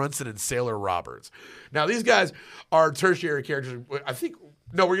Doyle Brunson and Sailor Roberts. Now, these guys are tertiary characters. I think,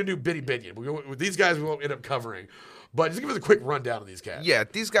 no, we're going to do Bitty Binion. These guys we won't end up covering. But just give us a quick rundown of these cats. Yeah,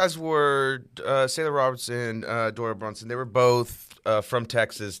 these guys were Sailor Roberts and Doyle Brunson. They were both from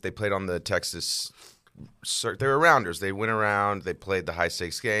Texas. They played on the Texas circuit. They were rounders. They went around. They played the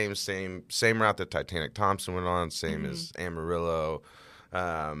high-stakes games. Same route that Titanic Thompson went on. Same as Amarillo.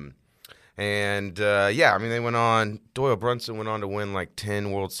 I mean, they went on. Doyle Brunson went on to win like 10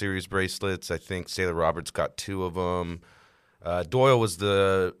 World Series bracelets. I think Sailor Roberts got 2 of them. Doyle went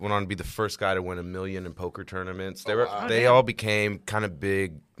on to be the first guy to win $1 million in poker tournaments. They all became kind of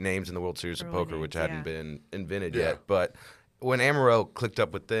big names in the World Series of Poker, which hadn't been invented yet. But when Amarillo clicked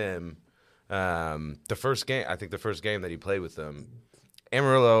up with them, the first game that he played with them,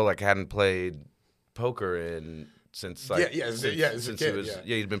 Amarillo hadn't played poker since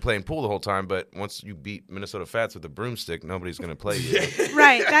he'd been playing pool the whole time. But once you beat Minnesota Fats with a broomstick, nobody's going to play you.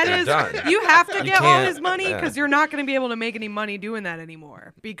 Right, that is done. You have to get all his money because you're not going to be able to make any money doing that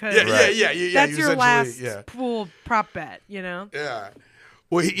anymore because that's your last pool prop bet, you know. Yeah.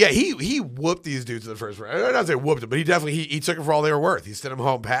 Well, he whooped these dudes in the first round. I don't say whooped them, but he definitely he took them for all they were worth. He sent them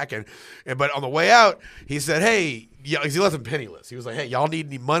home packing, but on the way out, he said, "Hey," he left them penniless. He was like, "Hey, y'all need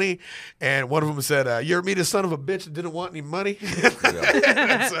any money?" And one of them said, "You ever meet a son of a bitch that didn't want any money?"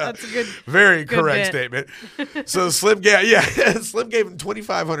 That's a good, very correct statement. So Slim gave him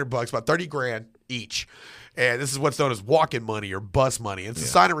 $2,500, about $30,000 each. And this is what's known as walk-in money or bus money. It's a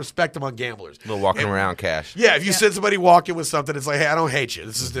sign of respect among gamblers. A little walking around cash. Yeah, if you send somebody walking with something, it's like, hey, I don't hate you.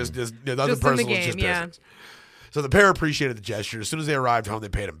 This is just nothing personal. It's just business. So the pair appreciated the gesture. As soon as they arrived home, they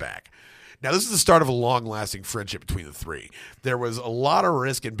paid him back. Now, this is the start of a long-lasting friendship between the three. There was a lot of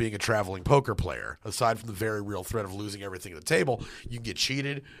risk in being a traveling poker player. Aside from the very real threat of losing everything at the table, you can get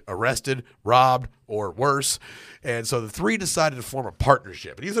cheated, arrested, robbed, or worse. And so the three decided to form a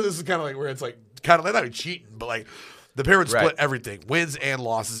partnership. And he said this is kind of like where it's like, kind of like not cheating, but like the pair would split everything, wins and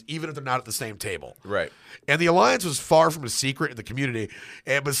losses, even if they're not at the same table. Right. And the alliance was far from a secret in the community.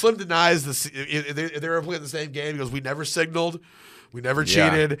 But Slim denies they were playing the same game. He goes, "We never signaled, we never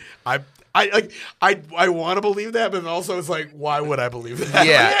cheated." I want to believe that, but also it's like, why would I believe that?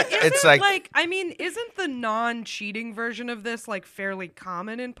 Yeah, it's like I mean, isn't the non-cheating version of this like fairly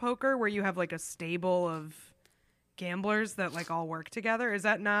common in poker, where you have like a stable of gamblers that like all work together? Is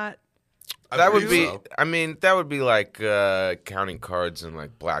that not? That would be. So. I mean, that would be like counting cards and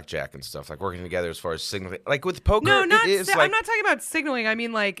like blackjack and stuff, like working together as far as signaling. Like with poker, I'm not talking about signaling. I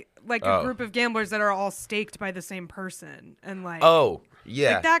mean, like a group of gamblers that are all staked by the same person, and like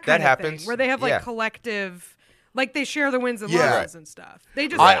like that kind of happens thing, where they have like collective, Like they share the wins and losses and stuff. They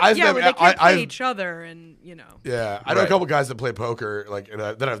just they can't play each other, and Yeah, I know a couple guys that play poker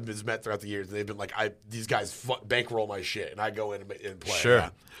that I've met throughout the years. And they've been like, these guys bankroll my shit, and I go in and play. Sure.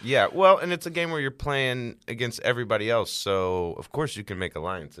 Yeah. Well, and it's a game where you're playing against everybody else, so of course you can make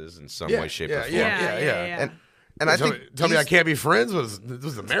alliances in some way, shape, or form. Yeah. And I think tell me I can't be friends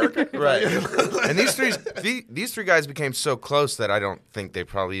with America, right? And these three guys became so close that I don't think they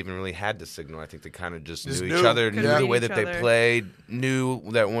probably even really had to signal. I think they kind of just knew each other, knew the way that they played, knew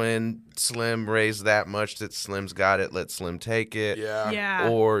that when Slim raised that much, that Slim's got it. Let Slim take it. Yeah.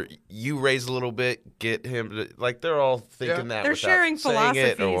 Or you raise a little bit, get him to, like they're all thinking that. They're sharing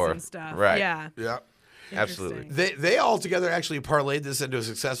philosophies and stuff. Right. Yeah. Yeah. Absolutely. They all together actually parlayed this into a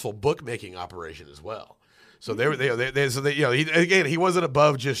successful bookmaking operation as well. So he wasn't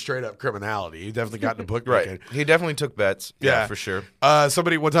above just straight up criminality. He definitely got into bookmaking. Right. He definitely took bets. Yeah, for sure.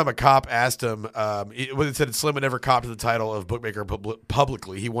 Somebody one time, a cop asked him. It said Slim had never copped the title of bookmaker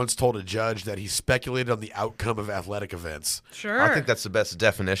publicly. He once told a judge that he speculated on the outcome of athletic events. Sure. I think that's the best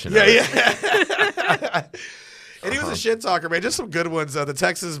definition. Yeah. And he was a shit talker, man. Just some good ones. The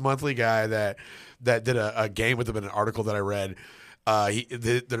Texas Monthly guy that did a game with him in an article that I read.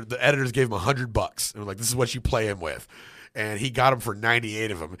 The editors gave him $100 and were like, "This is what you play him with," and he got him for 98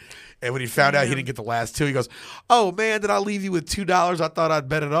 of them. And when he found out he didn't get the last two, he goes, "Oh man, did I leave you with $2? I thought I'd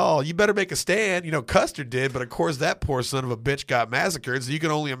bet it all. You better make a stand." Custer did, but of course that poor son of a bitch got massacred. So you can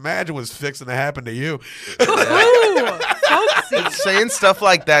only imagine what's fixing to happen to you. It's saying stuff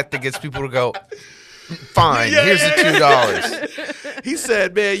like that gets people to go, fine, here's the $2. He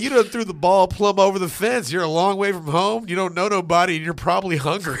said, "Man, you done threw the ball plumb over the fence. You're a long way from home. You don't know nobody, and you're probably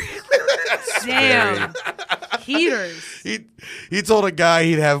hungry." Damn. Heaters. He told a guy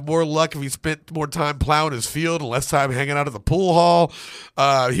he'd have more luck if he spent more time plowing his field and less time hanging out at the pool hall.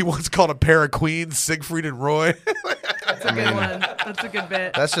 He once called a pair of queens Siegfried and Roy. That's a good one. That's a good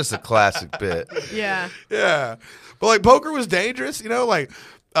bit. That's just a classic bit. Yeah. Yeah. But poker was dangerous,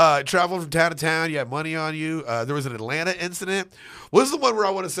 traveling from town to town, you had money on you. There was an Atlanta incident. Well, this is the one where I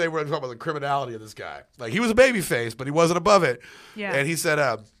want to say we're talking about the criminality of this guy. Like, he was a baby face, but he wasn't above it. Yeah. And he said,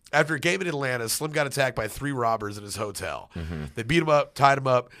 after a game in Atlanta, Slim got attacked by 3 robbers in his hotel. Mm-hmm. They beat him up, tied him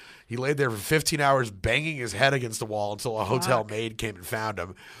up. He laid there for 15 hours banging his head against the wall until a hotel maid came and found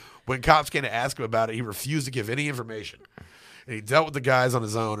him. When cops came to ask him about it, he refused to give any information. And he dealt with the guys on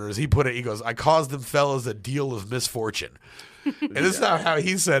his own, or as he put it, he goes, "I caused them fellas a deal of misfortune." And this is how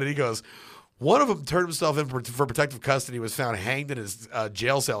he said it. He goes, "One of them turned himself in for protective custody, was found hanged in his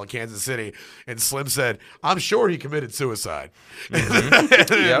jail cell in Kansas City." And Slim said, "I'm sure he committed suicide."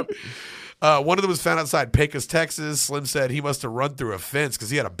 Mm-hmm. Yep. One of them was found outside Pecos, Texas. Slim said he must have run through a fence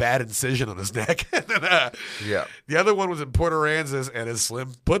because he had a bad incision on his neck. The other one was in Port Aransas, and as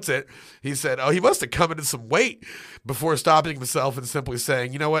Slim puts it, he said, "Oh, he must have come into some weight," before stopping himself and simply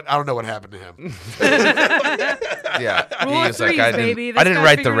saying, "You know what? I don't know what happened to him." Yeah. He was like, I didn't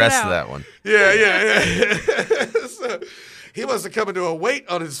write the rest of that one. Yeah. So, he must have come into a weight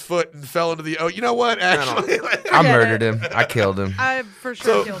on his foot and fell into the, you know what? Actually, I murdered him. I killed him. I for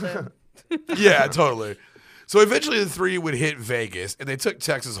sure killed him. Yeah, totally. So eventually the 3 would hit Vegas, and they took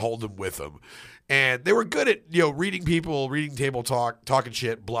Texas Hold'em with them. And they were good at, reading people, reading table talk, talking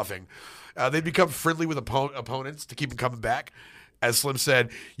shit, bluffing. They'd become friendly with opponents to keep them coming back. As Slim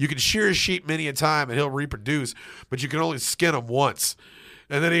said, "You can shear a sheep many a time and he'll reproduce, but you can only skin him once."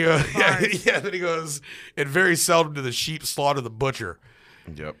 And then he goes, then he goes, "And very seldom do the sheep slaughter the butcher."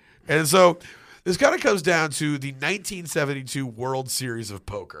 Yep. And so this kind of comes down to the 1972 World Series of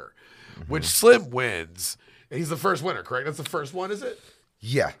Poker, which Slim wins. And he's the first winner, correct? That's the first one, is it?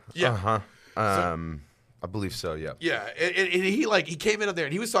 Yeah. Yeah. Uh-huh. I believe so, yeah. Yeah, and he came in up there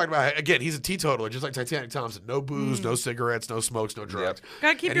and he was talking about, again, he's a teetotaler, just like Titanic Thompson. No booze, no cigarettes, no smokes, no drugs. Yep.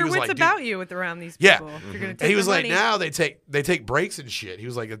 Gotta keep your wits about you around these people. Yeah. If you're gonna take and he was like, money. now they take breaks and shit. He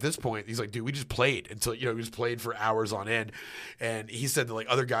was like, at this point, he's like, dude, we just played until, we just played for hours on end. And he said that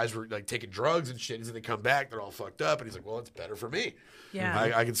other guys were taking drugs and shit. He said they come back, they're all fucked up. And he's like, well, it's better for me.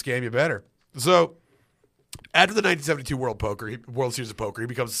 Yeah. I can scam you better. So after the 1972 World Series of Poker, he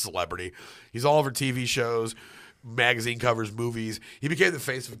becomes a celebrity. He's all over TV shows, magazine covers, movies. He became the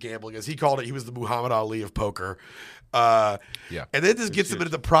face of gambling, as he called it. He was the Muhammad Ali of poker. And then this gets him into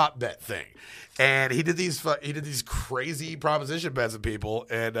the prop bet thing. And he did these crazy proposition bets with people.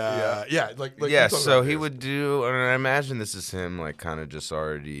 And so he would do, and I imagine this is him kind of just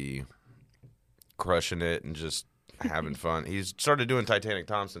already crushing it and just having fun. He's started doing Titanic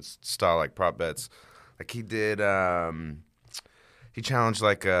Thompson style prop bets. He did he challenged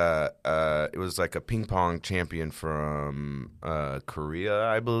it was a ping pong champion from Korea,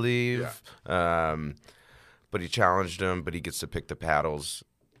 I believe. but he challenged him, but he gets to pick the paddles.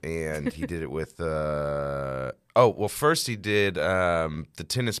 And he did it with first he did the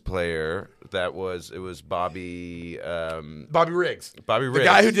tennis player it was Bobby Riggs. Bobby Riggs. The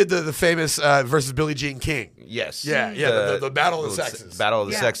guy who did the famous versus Billie Jean King. Yes. Yeah, the Battle of the Sexes. Battle of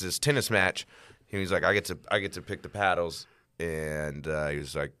the Sexes tennis match. He was like, I get to pick the paddles. And he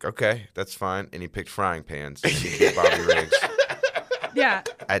was like, okay, that's fine. And he picked frying pans. He beat Bobby Riggs. Yeah.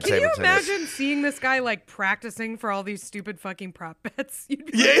 Can you imagine seeing this guy like practicing for all these stupid fucking prop bets?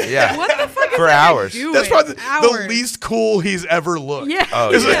 Yeah. What the fuck is for hours? Doing? That's probably the least cool he's ever looked. Yeah. Oh,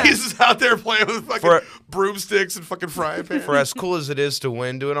 like he's just out there playing with fucking broomsticks and fucking frying pans. For as cool as it is to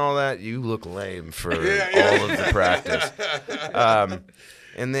win doing all that, you look lame for all of the practice.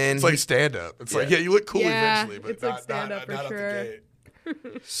 And then it's like stand up. It's like you look cool eventually, but it's like stand up for sure.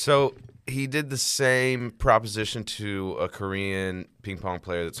 So he did the same proposition to a Korean ping pong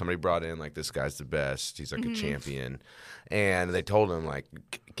player that somebody brought in. Like, this guy's the best. He's like a champion. And they told him, like,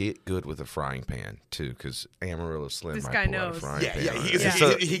 get good with a frying pan, too, because Amarillo Slim might pull out a frying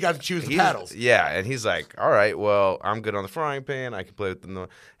pan. He got to choose the paddles. Yeah, and he's like, all right, well, I'm good on the frying pan. I can play with them.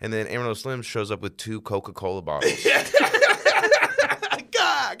 And then Amarillo Slim shows up with 2 Coca-Cola bottles. And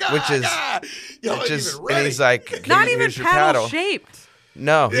he's like, not even paddle shaped.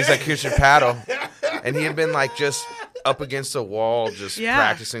 No, he's like, here's your paddle. And he had been like just up against a wall, just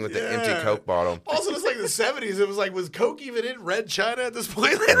practicing with the empty Coke bottle. Also, it's like the 70s. It was like, was Coke even in Red China at this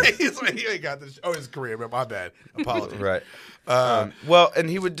point? He's like, he ain't got this. Oh, it's Korean. My bad. Apologies. Right. Well, and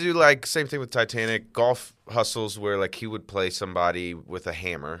he would do like same thing with Titanic, golf hustles where like he would play somebody with a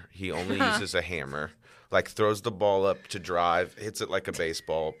hammer. He only uses a hammer. Like, throws the ball up to drive, hits it like a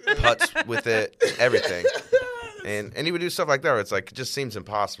baseball, putts with it, everything. And he would do stuff like that where it's like, it just seems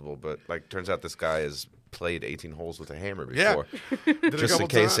impossible. But, like, turns out this guy has played 18 holes with a hammer before. Yeah. Just in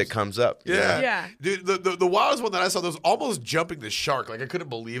case it comes up. Yeah. Dude, the wildest one that I saw, that was almost jumping the shark. Like, I couldn't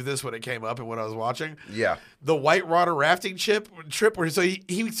believe this when it came up and when I was watching. Yeah. The whitewater rafting trip where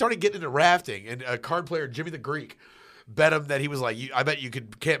he started getting into rafting. And a card player, Jimmy the Greek, bet him that he was like, I bet you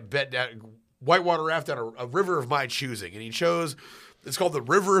can't bet that whitewater raft down a river of my choosing, and he chose. It's called the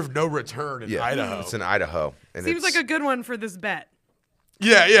River of No Return in Idaho. It's in Idaho. And seems like a good one for this bet.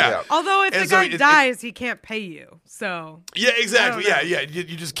 Yeah. Although if the guy dies, he can't pay you. So yeah, exactly. Yeah. You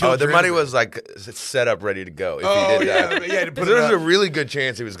just killed. Oh, the money was like set up, ready to go. If he did that, there was a really good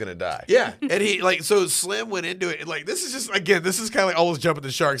chance he was going to die. Yeah, and he so Slim went into it. Like, this is just this is kind of like almost jumping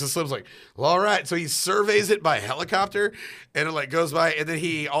the shark. So Slim's like, well, all right. So he surveys it by helicopter, and it like goes by, and then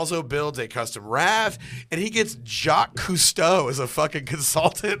he also builds a custom raft, and he gets Jacques Cousteau as a fucking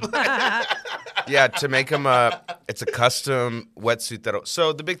consultant. Yeah, to make him it's a custom wetsuit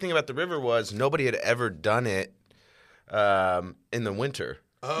So the big thing about the river was nobody had ever done it in the winter.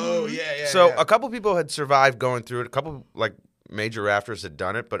 Oh, yeah. So a couple people had survived going through it. A couple like major rafters had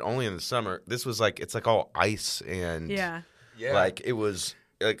done it, but only in the summer. This was like, it's like all ice and like it was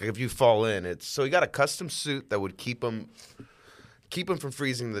like if you fall in, so he got a custom suit that would keep him from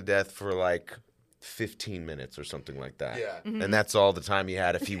freezing to death for like 15 minutes or something like that. Yeah. Mm-hmm. And that's all the time he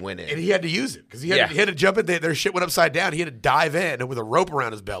had if he went in. And he had to use it because he had to jump in. Their shit went upside down. He had to dive in with a rope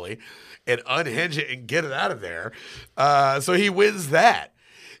around his belly and unhinge it and get it out of there. So he wins that.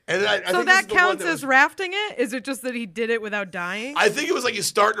 And I so think that counts as rafting it? Is it just that he did it without dying? I think it was like you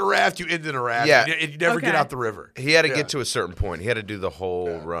start in a raft, you end in a raft, and you never get out the river. He had to get to a certain point. He had to do the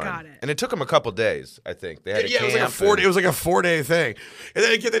whole run. Got it. And it took him a couple days, I think. They had it was like a 4-day thing. And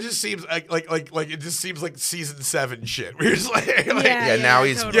then again, that just seems like it just seems like season 7 shit. We're just now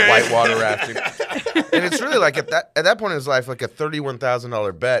he's whitewater rafting. And it's really like at that point in his life, like a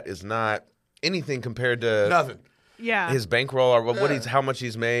 $31,000 bet is not anything compared to nothing. Yeah, his bankroll or how much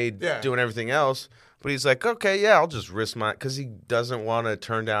he's made doing everything else. But he's like, okay, I'll just risk because he doesn't want to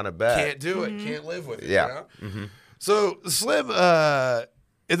turn down a bet. Can't do it. Can't live with it. Yeah. You know? Mm-hmm. So Slim, and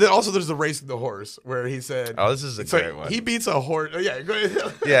then also there's the racing the horse where he said, "Oh, this is a great one." He beats a horse. Oh, yeah, go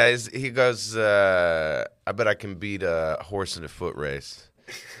ahead. Yeah, he goes, "I bet I can beat a horse in a foot race."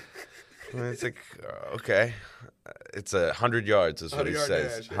 And it's like, okay, it's 100 yards. Is what he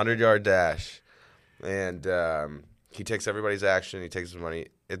says. 100-yard dash, and he takes everybody's action. He takes his money.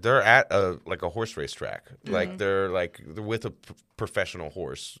 They're at a horse race track. Mm-hmm. Like they're with a professional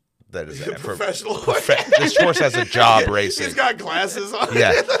horse. That is a professional horse. This horse has a job racing. He's got glasses on.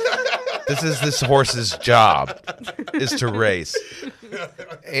 Yeah. This horse's job is to race.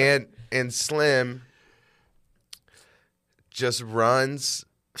 And Slim just runs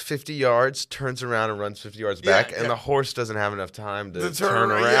 50 yards, turns around and runs 50 yards back, and the horse doesn't have enough time to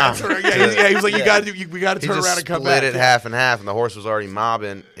turn around. He was like, we got to turn around and come back. He split it half and half, and the horse was already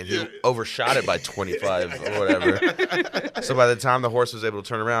mobbing, and he overshot it by 25 or whatever. So by the time the horse was able to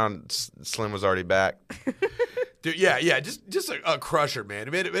turn around, Slim was already back. Dude, just a crusher, man.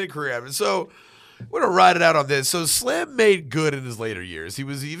 He made a career out of it. So we're going to ride it out on this. So Slim made good in his later years. He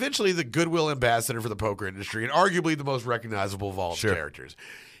was eventually the goodwill ambassador for the poker industry and arguably the most recognizable of all his characters.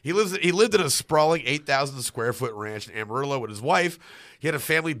 He lived in a sprawling 8,000 square foot ranch in Amarillo with his wife. He had a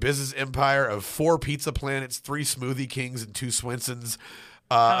family business empire of 4 Pizza Planets, 3 Smoothie Kings, and 2 Swensons.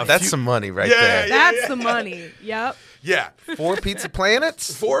 That's some money right there. That's the money. Yep. Yeah. 4 Pizza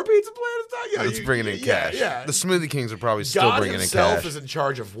Planets? 4 Pizza Planets? Yeah, that's bringing in cash. Yeah. The Smoothie Kings are probably still bringing in cash. God himself is in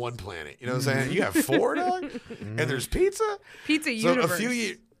charge of 1 planet. You know what I'm saying? You have 4, dog? And there's pizza? Pizza Universe. A few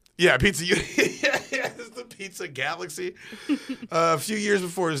years. Yeah, Pizza Universe. It's the Pizza Galaxy. A few years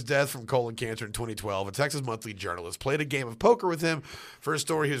before his death from colon cancer in 2012, a Texas Monthly journalist played a game of poker with him for a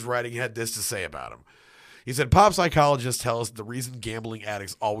story he was writing. He had this to say about him. He said, pop psychologists tell us the reason gambling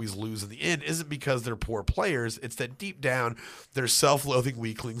addicts always lose in the end isn't because they're poor players. It's that deep down, they're self-loathing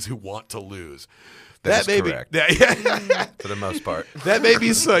weaklings who want to lose. That may correct. For the most part. That may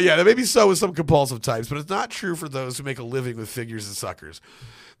be so. Yeah, that may be so with some compulsive types, but it's not true for those who make a living with figures and suckers.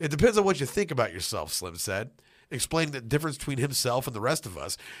 It depends on what you think about yourself, Slim said, explaining the difference between himself and the rest of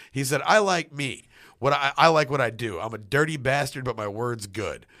us. He said, I like me. I like what I do. I'm a dirty bastard, but my word's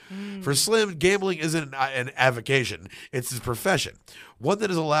good. For Slim, gambling isn't an avocation. It's his profession, one that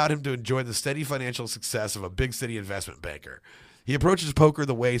has allowed him to enjoy the steady financial success of a big city investment banker. He approaches poker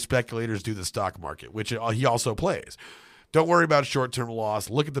the way speculators do the stock market, which he also plays. Don't worry about short-term loss.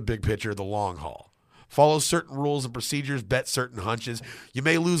 Look at the big picture, the long haul. Follow certain rules and procedures, bet certain hunches. You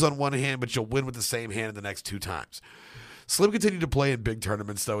may lose on one hand, but you'll win with the same hand in the next 2 times. Slim continued to play in big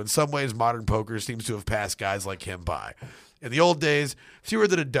tournaments, though in some ways modern poker seems to have passed guys like him by. In the old days, fewer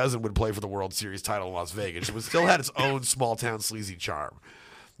than a dozen would play for the World Series title in Las Vegas, but still had its own small-town sleazy charm.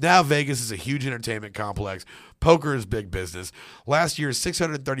 Now Vegas is a huge entertainment complex. Poker is big business. Last year,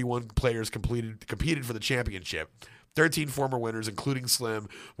 631 players competed for the championship. 13 former winners, including Slim,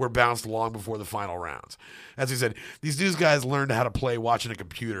 were bounced long before the final rounds. As he said, these news guys learned how to play watching a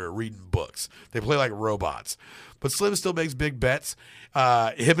computer or reading books. They play like robots. But Slim still makes big bets.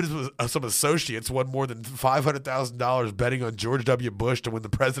 Him and some associates won more than $500,000 betting on George W. Bush to win the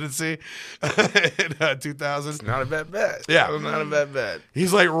presidency in 2000. It's not a bad bet. Yeah. Not a bad bet.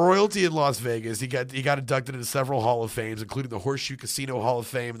 He's like royalty in Las Vegas. He got inducted into several Hall of Fames, including the Horseshoe Casino Hall of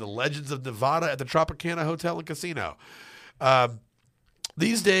Fame and the Legends of Nevada at the Tropicana Hotel and Casino.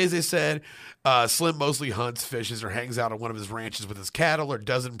 These days, they said, Slim mostly hunts, fishes, or hangs out on one of his ranches with his cattle or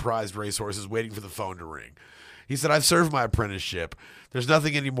dozen prized racehorses waiting for the phone to ring. He said, I've served my apprenticeship. There's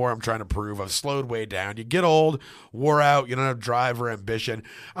nothing anymore I'm trying to prove. I've slowed way down. You get old, wore out, you don't have drive or ambition.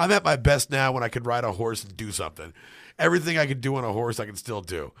 I'm at my best now when I could ride a horse and do something. Everything I could do on a horse, I can still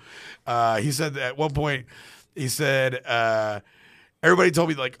do. He said that at one point, he said, everybody told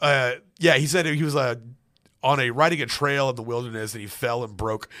me, like, he said he was riding a trail in the wilderness and he fell and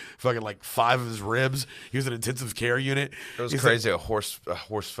broke fucking like 5 of his ribs. He was in an intensive care unit. It was crazy. A horse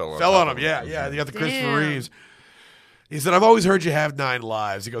fell on him. Yeah. You got the Christopher Reeves. He said, I've always heard you have 9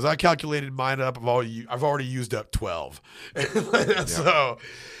 lives. He goes, I calculated mine up. I've already used up 12. So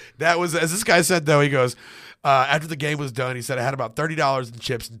that was, as this guy said, though, he goes, after the game was done, he said, I had about $30 in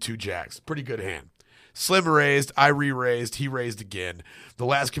chips and 2 jacks. Pretty good hand. Slim raised, I re-raised, he raised again. The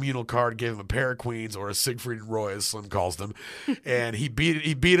last communal card gave him a pair of queens, or a Siegfried and Roy, as Slim calls them, and he beat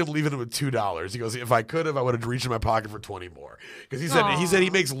him, leaving him with $2. He goes, if I could have, I would have reached in my pocket for 20 more. Because he said he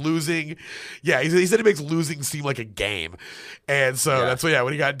makes losing, he said he makes losing seem like a game, and so that's what.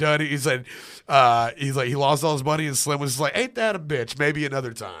 When he got done, he said, he's like, he lost all his money, and Slim was just like, ain't that a bitch? Maybe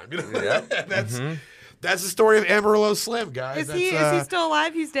another time. You know, That's the story of Amarillo Slim, guys. Is he still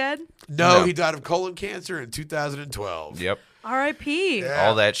alive? He's dead? No, he died of colon cancer in 2012. Yep. R.I.P. Yeah.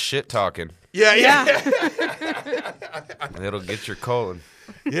 All that shit talking. Yeah. It'll get your colon.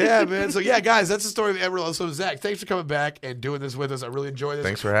 Yeah, man. So, guys, that's the story of Amarillo Slim. Zach, thanks for coming back and doing this with us. I really enjoyed this.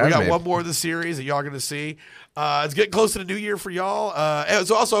 Thanks for having me. We got one more of the series that y'all are going to see. It's getting close to the new year for y'all. And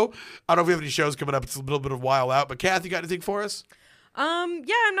so also, I don't know if we have any shows coming up. It's a little bit of a while out. But, Kath, you got anything for us? I'm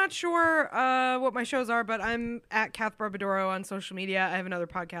not sure what my shows are, but I'm at Kath Barbadoro on social media. I have another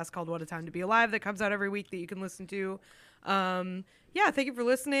podcast called What a Time to Be Alive that comes out every week that you can listen to. Thank you for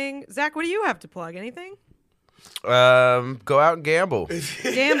listening. Zach, what do you have to plug? Anything? Go out and gamble.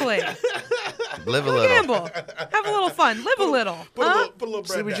 Gambling. Live a little. Gamble. Have a little fun. Live a little. Put a little bread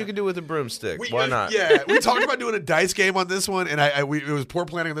See what down. you can do with a broomstick. Why not? Yeah, we talked about doing a dice game on this one, and it was poor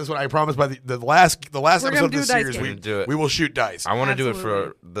planning on this one. I promise by the last episode of the series, we will shoot dice. I want to do it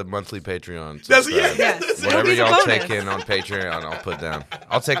for the monthly Patreon. Yes. Whatever y'all take in on Patreon, I'll put down.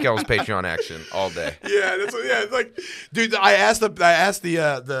 I'll take y'all's Patreon action all day. Yeah, it's like, dude, I asked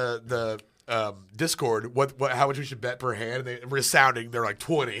the Discord how much we should bet per hand, and they were sounding. They're like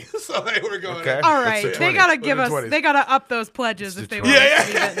 20, so we're going. Okay. All right, they gotta give us. 20s. They gotta up those pledges if they want to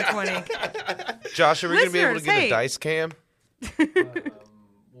be betting 20. Josh, are we gonna be able to get a dice cam?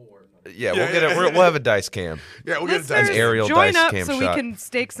 Yeah, we'll get it. We'll have a dice cam. Yeah, we'll get a dice aerial join dice up cam so shot. we can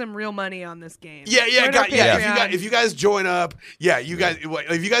stake some real money on this game. Yeah. If you guys join up,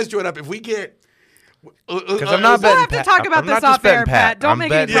 if you guys join up, if we get. Because I'm not betting. We'll have to talk about this off air, Pat. Don't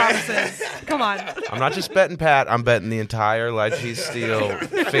make any promises. Come on. I'm not just betting Pat. I'm betting the entire Light Cheese Steel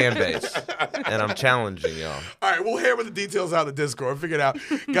fan base, and I'm challenging y'all. All right, we'll hammer the details out of the Discord. Figure it out,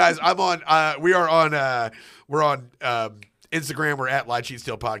 guys. I'm on. We are on. We're on. Instagram, we're at Light Cheese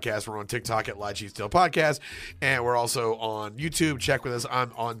Steel Podcast. We're on TikTok at Light Cheese Steel Podcast. And we're also on YouTube. Check with us.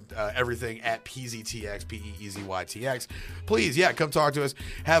 I'm on everything at PZTX, PEEZYTX. Please, come talk to us.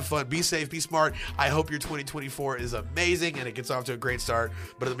 Have fun. Be safe. Be smart. I hope your 2024 is amazing and it gets off to a great start.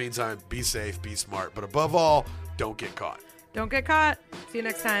 But in the meantime, be safe, be smart. But above all, don't get caught. Don't get caught. See you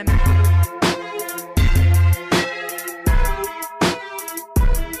next time.